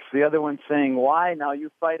saying X, the other one saying Y. Now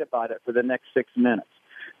you fight about it for the next 6 minutes.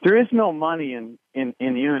 There is no money in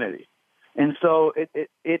unity. And so it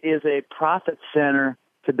is a profit center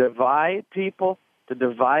to divide people, to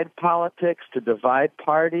divide politics, to divide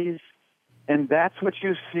parties. And that's what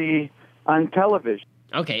you see on television.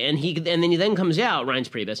 Okay, and then he comes out, Reince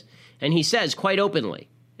Priebus, and he says quite openly,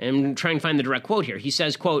 and I'm trying to find the direct quote here, he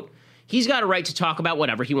says, quote, he's got a right to talk about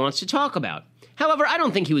whatever he wants to talk about. However, I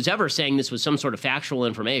don't think he was ever saying this was some sort of factual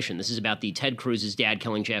information. This is about the Ted Cruz's dad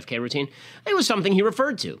killing JFK routine. It was something he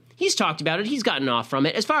referred to. He's talked about it. He's gotten off from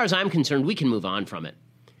it. As far as I'm concerned, we can move on from it.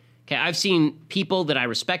 Okay, I've seen people that I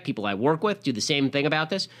respect, people I work with, do the same thing about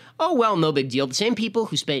this. Oh, well, no big deal. The same people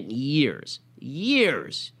who spent years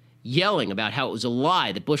yelling about how it was a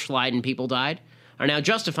lie that Bush lied and people died are now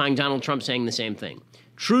justifying Donald Trump saying the same thing.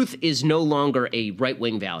 Truth is no longer a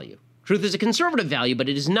right-wing value. Truth is a conservative value, but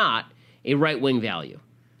it is not a right-wing value.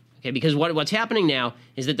 Okay, because what's happening now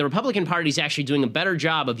is that the Republican Party is actually doing a better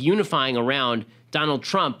job of unifying around Donald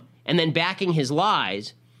Trump and then backing his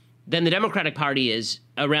lies than the Democratic Party is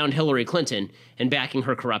around Hillary Clinton and backing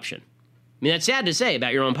her corruption. I mean, that's sad to say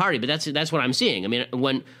about your own party, but that's what I'm seeing. I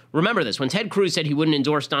mean, remember this, when Ted Cruz said he wouldn't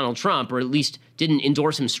endorse Donald Trump, or at least didn't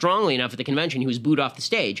endorse him strongly enough at the convention, he was booed off the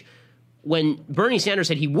stage. When Bernie Sanders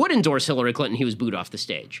said he would endorse Hillary Clinton, he was booed off the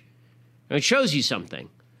stage. Now, it shows you something.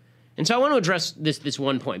 And so I want to address this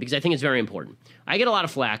one point because I think it's very important. I get a lot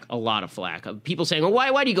of flack, of people saying, well,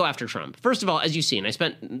 why do you go after Trump? First of all, as you've seen, I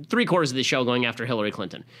spent 3/4 of the show going after Hillary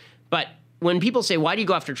Clinton. But when people say, why do you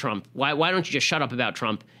go after Trump? Why don't you just shut up about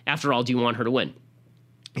Trump? After all, do you want her to win?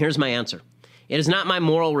 Here's my answer. It is not my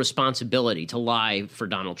moral responsibility to lie for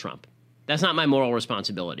Donald Trump. That's not my moral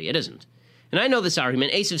responsibility. It isn't. And I know this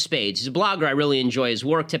argument. Ace of Spades, he's a blogger. I really enjoy his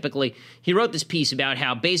work typically. He wrote this piece about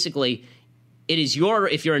how basically it is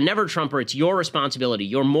if you're a never Trumper, it's your responsibility,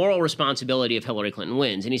 your moral responsibility if Hillary Clinton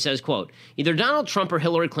wins. And he says, quote, either Donald Trump or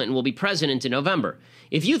Hillary Clinton will be president in November.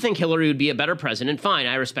 If you think Hillary would be a better president, fine,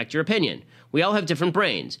 I respect your opinion. We all have different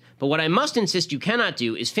brains. But what I must insist you cannot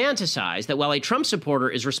do is fantasize that while a Trump supporter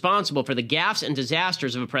is responsible for the gaffes and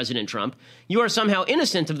disasters of a President Trump, you are somehow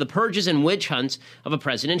innocent of the purges and witch hunts of a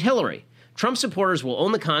President Hillary. Trump supporters will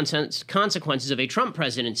own the consequences of a Trump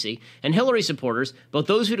presidency, and Hillary supporters, both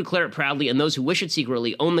those who declare it proudly and those who wish it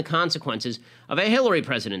secretly, own the consequences of a Hillary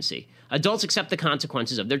presidency. Adults accept the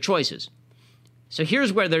consequences of their choices. So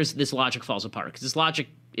here's where this logic falls apart, because this logic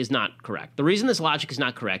is not correct. The reason this logic is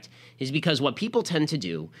not correct is because what people tend to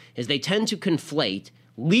do is they tend to conflate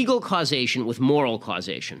legal causation with moral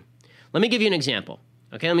causation. Let me give you an example.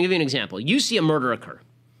 Okay, let me give you an example. You see a murder occur.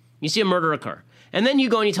 And then you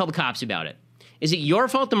go and you tell the cops about it. Is it your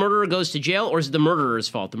fault the murderer goes to jail, or is it the murderer's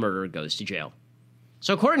fault the murderer goes to jail?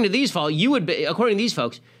 So according to these folks, you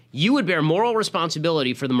would bear moral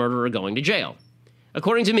responsibility for the murderer going to jail.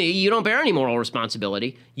 According to me, you don't bear any moral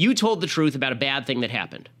responsibility. You told the truth about a bad thing that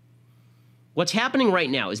happened. What's happening right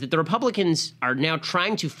now is that the Republicans are now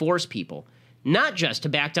trying to force people not just to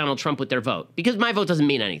back Donald Trump with their vote, because my vote doesn't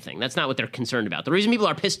mean anything. That's not what they're concerned about. The reason people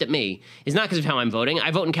are pissed at me is not because of how I'm voting.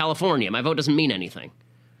 I vote in California. My vote doesn't mean anything.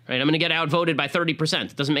 Right? I'm going to get outvoted by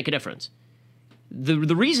 30%. It doesn't make a difference. The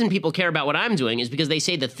reason people care about what I'm doing is because they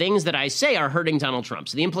say the things that I say are hurting Donald Trump.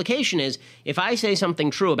 So the implication is if I say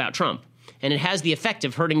something true about Trump and it has the effect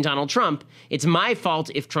of hurting Donald Trump, it's my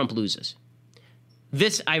fault if Trump loses.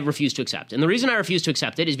 This I refuse to accept. And the reason I refuse to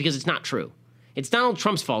accept it is because it's not true. It's Donald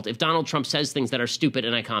Trump's fault if Donald Trump says things that are stupid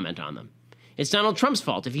and I comment on them. It's Donald Trump's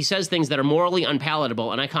fault if he says things that are morally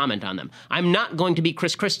unpalatable and I comment on them. I'm not going to be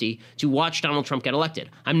Chris Christie to watch Donald Trump get elected.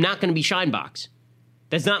 I'm not going to be Shinebox.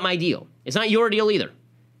 That's not my deal. It's not your deal either.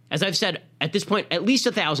 As I've said at this point at least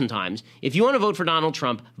 1,000 times, if you want to vote for Donald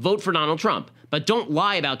Trump, vote for Donald Trump. But don't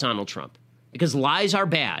lie about Donald Trump, because lies are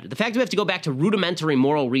bad. The fact that we have to go back to rudimentary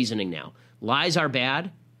moral reasoning now. Lies are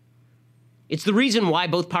bad. It's the reason why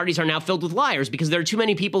both parties are now filled with liars, because there are too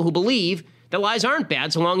many people who believe that lies aren't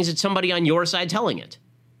bad so long as it's somebody on your side telling it.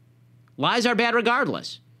 Lies are bad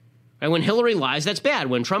regardless. Right? When Hillary lies, that's bad.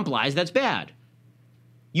 When Trump lies, that's bad.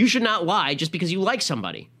 You should not lie just because you like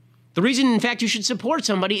somebody. The reason, in fact, you should support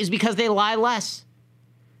somebody is because they lie less.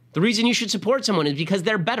 The reason you should support someone is because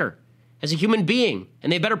they're better as a human being,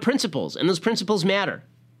 and they have better principles, and those principles matter.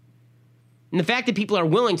 And the fact that people are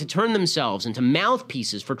willing to turn themselves into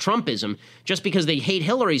mouthpieces for Trumpism just because they hate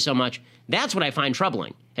Hillary so much, that's what I find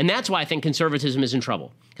troubling. And that's why I think conservatism is in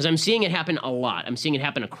trouble. Because I'm seeing it happen a lot. I'm seeing it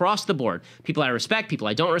happen across the board. People I respect, people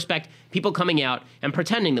I don't respect, people coming out and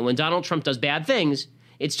pretending that when Donald Trump does bad things,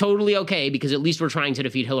 it's totally okay because at least we're trying to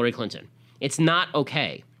defeat Hillary Clinton. It's not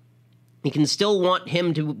okay. You can still want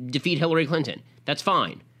him to defeat Hillary Clinton. That's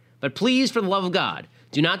fine. But please, for the love of God,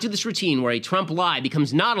 do not do this routine where a Trump lie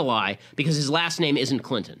becomes not a lie because his last name isn't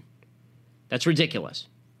Clinton. That's ridiculous.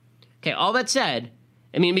 Okay, all that said,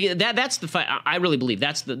 I mean, that's the fight. I really believe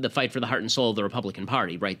that's the fight for the heart and soul of the Republican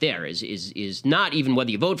Party right there is not even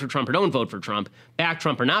whether you vote for Trump or don't vote for Trump, back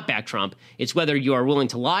Trump or not back Trump. It's whether you are willing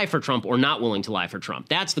to lie for Trump or not willing to lie for Trump.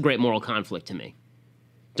 That's the great moral conflict to me.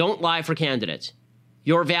 Don't lie for candidates.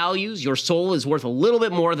 Your values, your soul is worth a little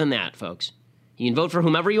bit more than that, folks. You can vote for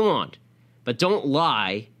whomever you want, but don't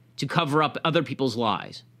lie to cover up other people's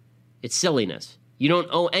lies. It's silliness. You don't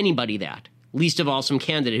owe anybody that, least of all some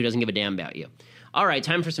candidate who doesn't give a damn about you. All right,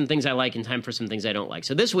 time for some things I like and time for some things I don't like.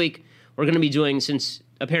 So this week, we're going to be doing, since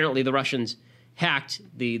apparently the Russians hacked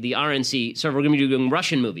the RNC server, we're going to be doing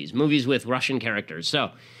Russian movies with Russian characters. So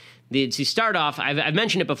to start off, I've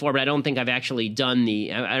mentioned it before, but I don't think I've actually done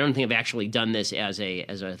this as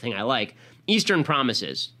a thing I like. Eastern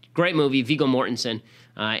Promises. Great movie, Viggo Mortensen,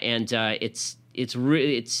 and it's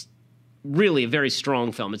really a very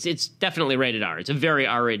strong film. It's definitely rated R. It's a very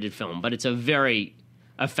R-rated film, but it's a very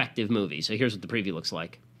effective movie. So here's what the preview looks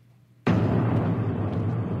like.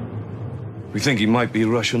 We think he might be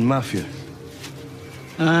Russian mafia.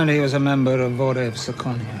 And he was a member of Vorev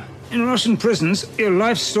Sakonia. In Russian prisons, your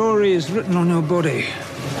life story is written on your body.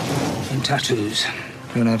 In tattoos.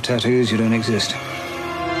 You don't have tattoos, you don't exist.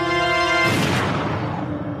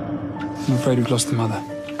 I'm afraid we've lost the mother.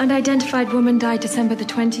 Unidentified woman died December the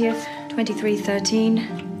 20th,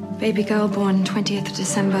 2313. Baby girl born 20th of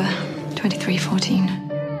December, 2314.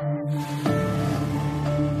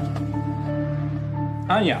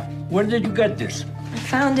 Anya, where did you get this? I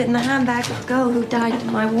found it in the handbag of a girl who died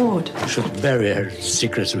in my ward. You should bury her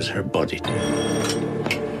secrets with her body.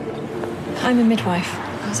 I'm a midwife.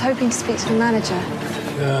 I was hoping to speak to the manager.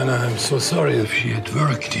 And I'm so sorry if she had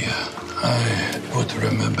worked here. I would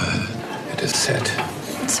remember it is said.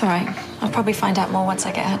 It's all right. I'll probably find out more once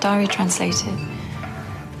I get her diary translated.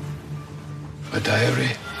 A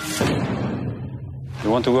diary? You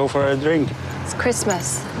want to go for a drink? It's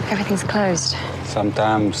Christmas. Everything's closed.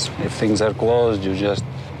 Sometimes, if things are closed, you just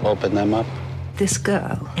open them up. This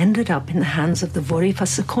girl ended up in the hands of the Vorev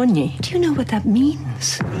Sakonia. Do you know what that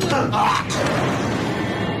means?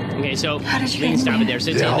 Okay, so we can stop it there.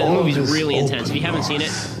 So the movie's really intense. If you haven't seen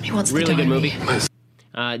it, really good movie.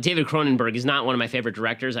 David Cronenberg is not one of my favorite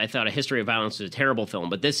directors. I thought A History of Violence was a terrible film,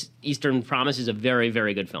 but this Eastern Promise is a very,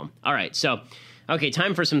 very good film. All right, so, okay,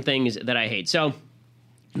 time for some things that I hate. So,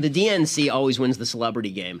 the DNC always wins the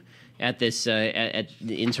celebrity game at this,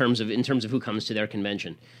 in terms of who comes to their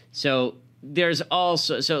convention. So, there's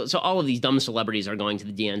also so all of these dumb celebrities are going to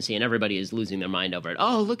the DNC, and everybody is losing their mind over it.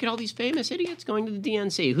 Oh, look at all these famous idiots going to the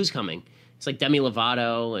DNC. Who's coming? It's like Demi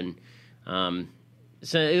Lovato and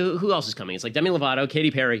so who else is coming? It's like Demi Lovato, Katy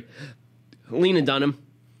Perry, Lena Dunham.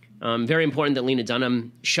 Very important that Lena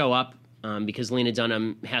Dunham show up because Lena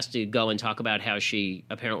Dunham has to go and talk about how she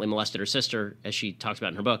apparently molested her sister, as she talks about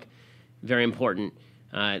in her book. Very important.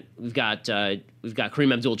 We've got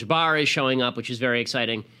Kareem Abdul-Jabbar is showing up, which is very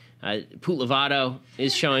exciting. Put Lovato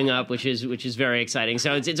is showing up, which is very exciting.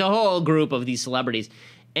 So it's a whole group of these celebrities.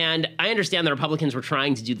 And I understand the Republicans were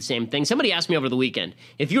trying to do the same thing. Somebody asked me over the weekend,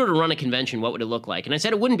 if you were to run a convention, what would it look like? And I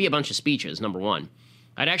said it wouldn't be a bunch of speeches, number one.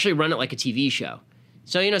 I'd actually run it like a TV show.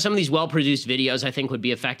 So, some of these well-produced videos I think would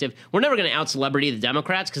be effective. We're never going to out-celebrity the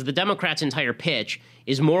Democrats because the Democrats' entire pitch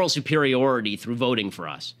is moral superiority through voting for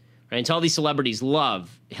us. Right? And so all these celebrities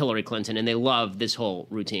love Hillary Clinton and they love this whole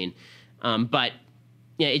routine. But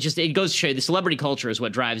yeah, it goes to show you the celebrity culture is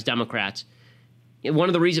what drives Democrats. One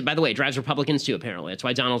of the reasons, by the way, it drives Republicans too, apparently. That's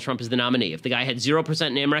why Donald Trump is the nominee. If the guy had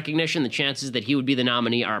 0% name recognition, the chances that he would be the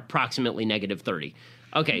nominee are approximately -30.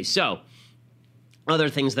 Okay, so other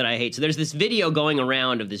things that I hate. So there's this video going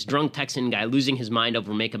around of this drunk Texan guy losing his mind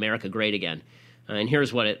over Make America Great Again. And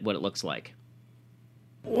here's what it looks like.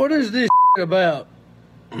 What is this about?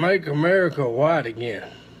 Make America white again.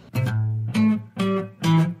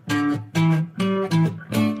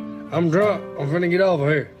 I'm drunk. I'm finna get over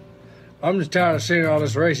here. I'm just tired of seeing all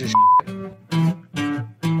this racist shit.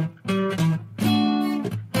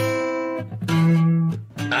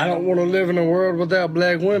 I don't want to live in a world without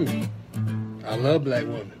black women. I love black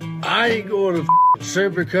women. I ain't going to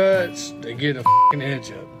supercuts to get a head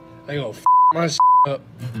job. They gonna my up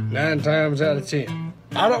 9 times out of 10.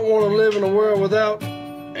 I don't want to live in a world without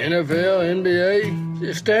NFL, NBA,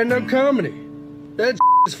 just stand-up comedy. That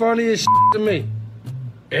is funny as to me.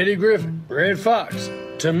 Eddie Griffin, Red Fox.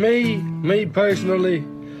 To me personally,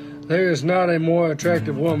 there is not a more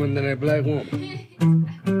attractive woman than a black woman.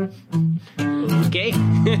 Okay.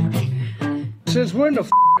 Since when the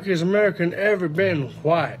has America ever been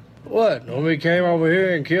white? What, when we came over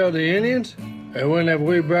here and killed the Indians? And whenever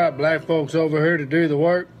we brought black folks over here to do the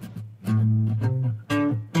work?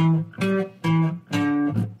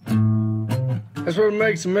 That's what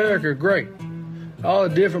makes America great. All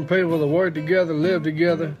the different people that work together, live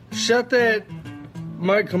together. Shut that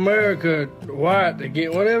Make America white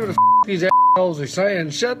again, whatever the these assholes are saying,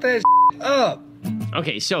 shut that up.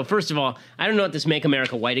 Okay, so first of all, I don't know what this Make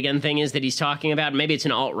America White Again thing is that he's talking about. Maybe it's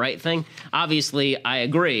an alt-right thing. Obviously, I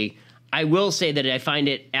agree. I will say that I find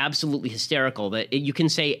it absolutely hysterical that you can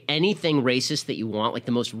say anything racist that you want, like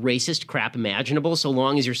the most racist crap imaginable, so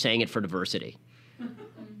long as you're saying it for diversity.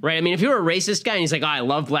 Right? I mean, if you're a racist guy and he's like, oh, I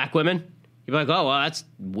love black women, you'd be like, oh, well, that's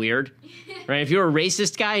weird. Right? If you're a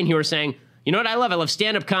racist guy and you were saying, you know what I love? I love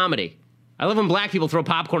stand-up comedy. I love when black people throw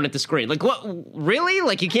popcorn at the screen. Like, what? Really?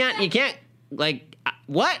 Like, you can't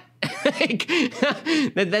what?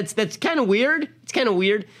 That's kind of weird. It's kind of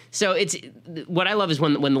weird. So it's what I love is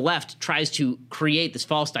when the left tries to create this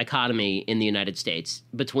false dichotomy in the United States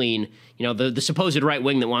between, the supposed right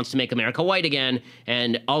wing that wants to make America white again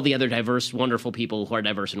and all the other diverse, wonderful people who are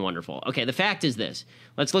diverse and wonderful. Okay, the fact is this.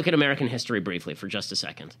 Let's look at American history briefly for just a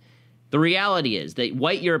second. The reality is that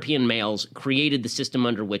white European males created the system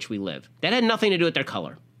under which we live. That had nothing to do with their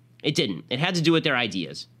color. It didn't. It had to do with their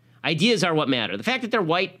ideas. Ideas are what matter. The fact that they're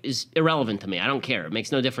white is irrelevant to me. I don't care. It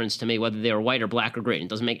makes no difference to me whether they were white or black or green. It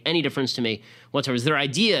doesn't make any difference to me whatsoever. It's their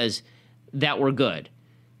ideas that were good.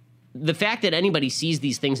 The fact that anybody sees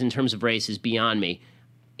these things in terms of race is beyond me.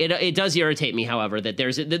 It does irritate me, however, that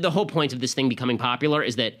there's the whole point of this thing becoming popular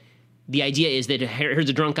is that the idea is that here's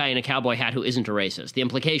a drunk guy in a cowboy hat who isn't a racist. The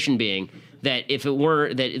implication being that if it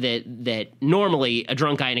were that normally a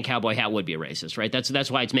drunk guy in a cowboy hat would be a racist, right?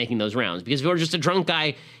 That's why it's making those rounds. Because if it were just a drunk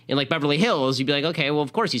guy in like Beverly Hills, you'd be like, okay, well,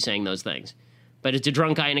 of course he's saying those things. But it's a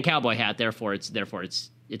drunk guy in a cowboy hat, therefore it's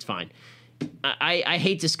fine. I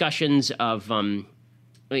hate discussions of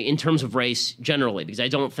in terms of race generally, because I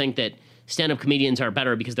don't think that stand-up comedians are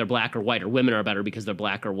better because they're black or white, or women are better because they're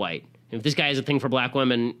black or white. If this guy has a thing for black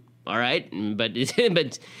women, all right, but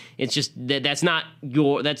it's just that's not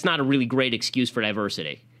a really great excuse for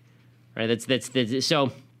diversity, right? That's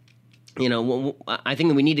so. I think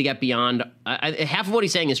that we need to get beyond. Half of what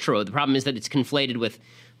he's saying is true. The problem is that it's conflated with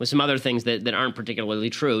some other things that aren't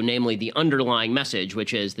particularly true, namely the underlying message,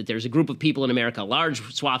 which is that there's a group of people in America, a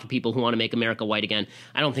large swath of people who want to make America white again.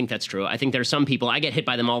 I don't think that's true. I think there's some people, I get hit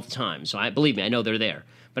by them all the time, so believe me, I know they're there.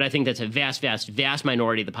 But I think that's a vast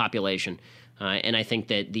minority of the population, and I think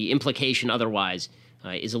that the implication otherwise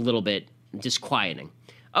is a little bit disquieting.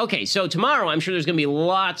 Okay, so tomorrow I'm sure there's going to be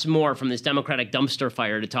lots more from this Democratic dumpster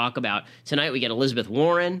fire to talk about. Tonight we get Elizabeth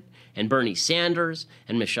Warren and Bernie Sanders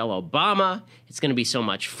and Michelle Obama. It's going to be so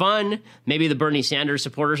much fun. Maybe the Bernie Sanders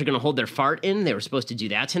supporters are going to hold their fart in. They were supposed to do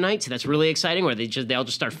that tonight, so that's really exciting, where they'll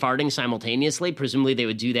just start farting simultaneously. Presumably they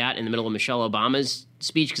would do that in the middle of Michelle Obama's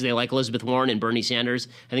speech because they like Elizabeth Warren and Bernie Sanders.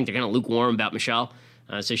 I think they're kind of lukewarm about Michelle.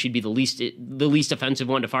 So she'd be the least offensive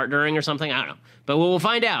one to fart during or something. I don't know. But we'll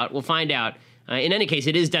find out. We'll find out. In any case,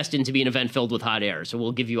 it is destined to be an event filled with hot air, so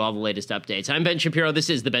we'll give you all the latest updates. I'm Ben Shapiro. This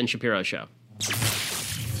is The Ben Shapiro Show.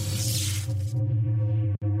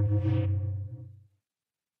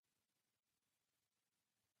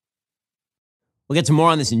 We'll get to more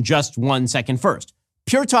on this in just 1 second. First,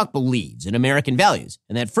 Pure Talk believes in American values,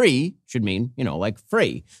 and that free should mean, like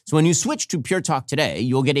free. So when you switch to Pure Talk today,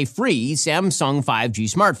 you'll get a free Samsung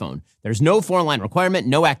 5G smartphone. There's no foreign-line requirement,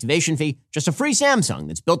 no activation fee, just a free Samsung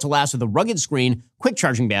that's built to last with a rugged screen, quick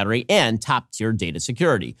charging battery, and top-tier data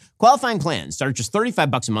security. Qualifying plans start at just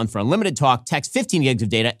 $35 a month for unlimited talk, text, 15 gigs of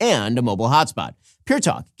data, and a mobile hotspot. Pure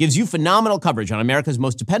Talk gives you phenomenal coverage on America's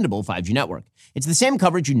most dependable 5G network. It's the same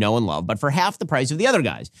coverage you know and love, but for half the price of the other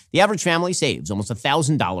guys. The average family saves almost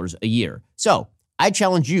 $1,000 a year. So I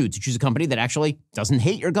challenge you to choose a company that actually doesn't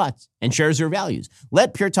hate your guts and shares your values.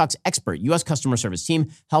 Let Pure Talk's expert U.S. customer service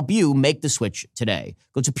team help you make the switch today.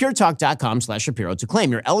 Go to puretalk.com/Shapiro to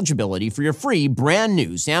claim your eligibility for your free brand new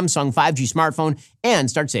Samsung 5G smartphone and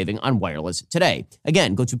start saving on wireless today.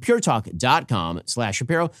 Again, go to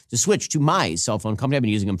puretalk.com/Shapiro to switch to my cell phone company. I've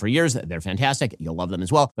been using them for years. They're fantastic. You'll love them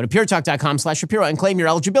as well. Go to puretalk.com/Shapiro and claim your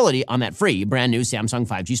eligibility on that free brand new Samsung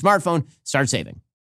 5G smartphone. Start saving.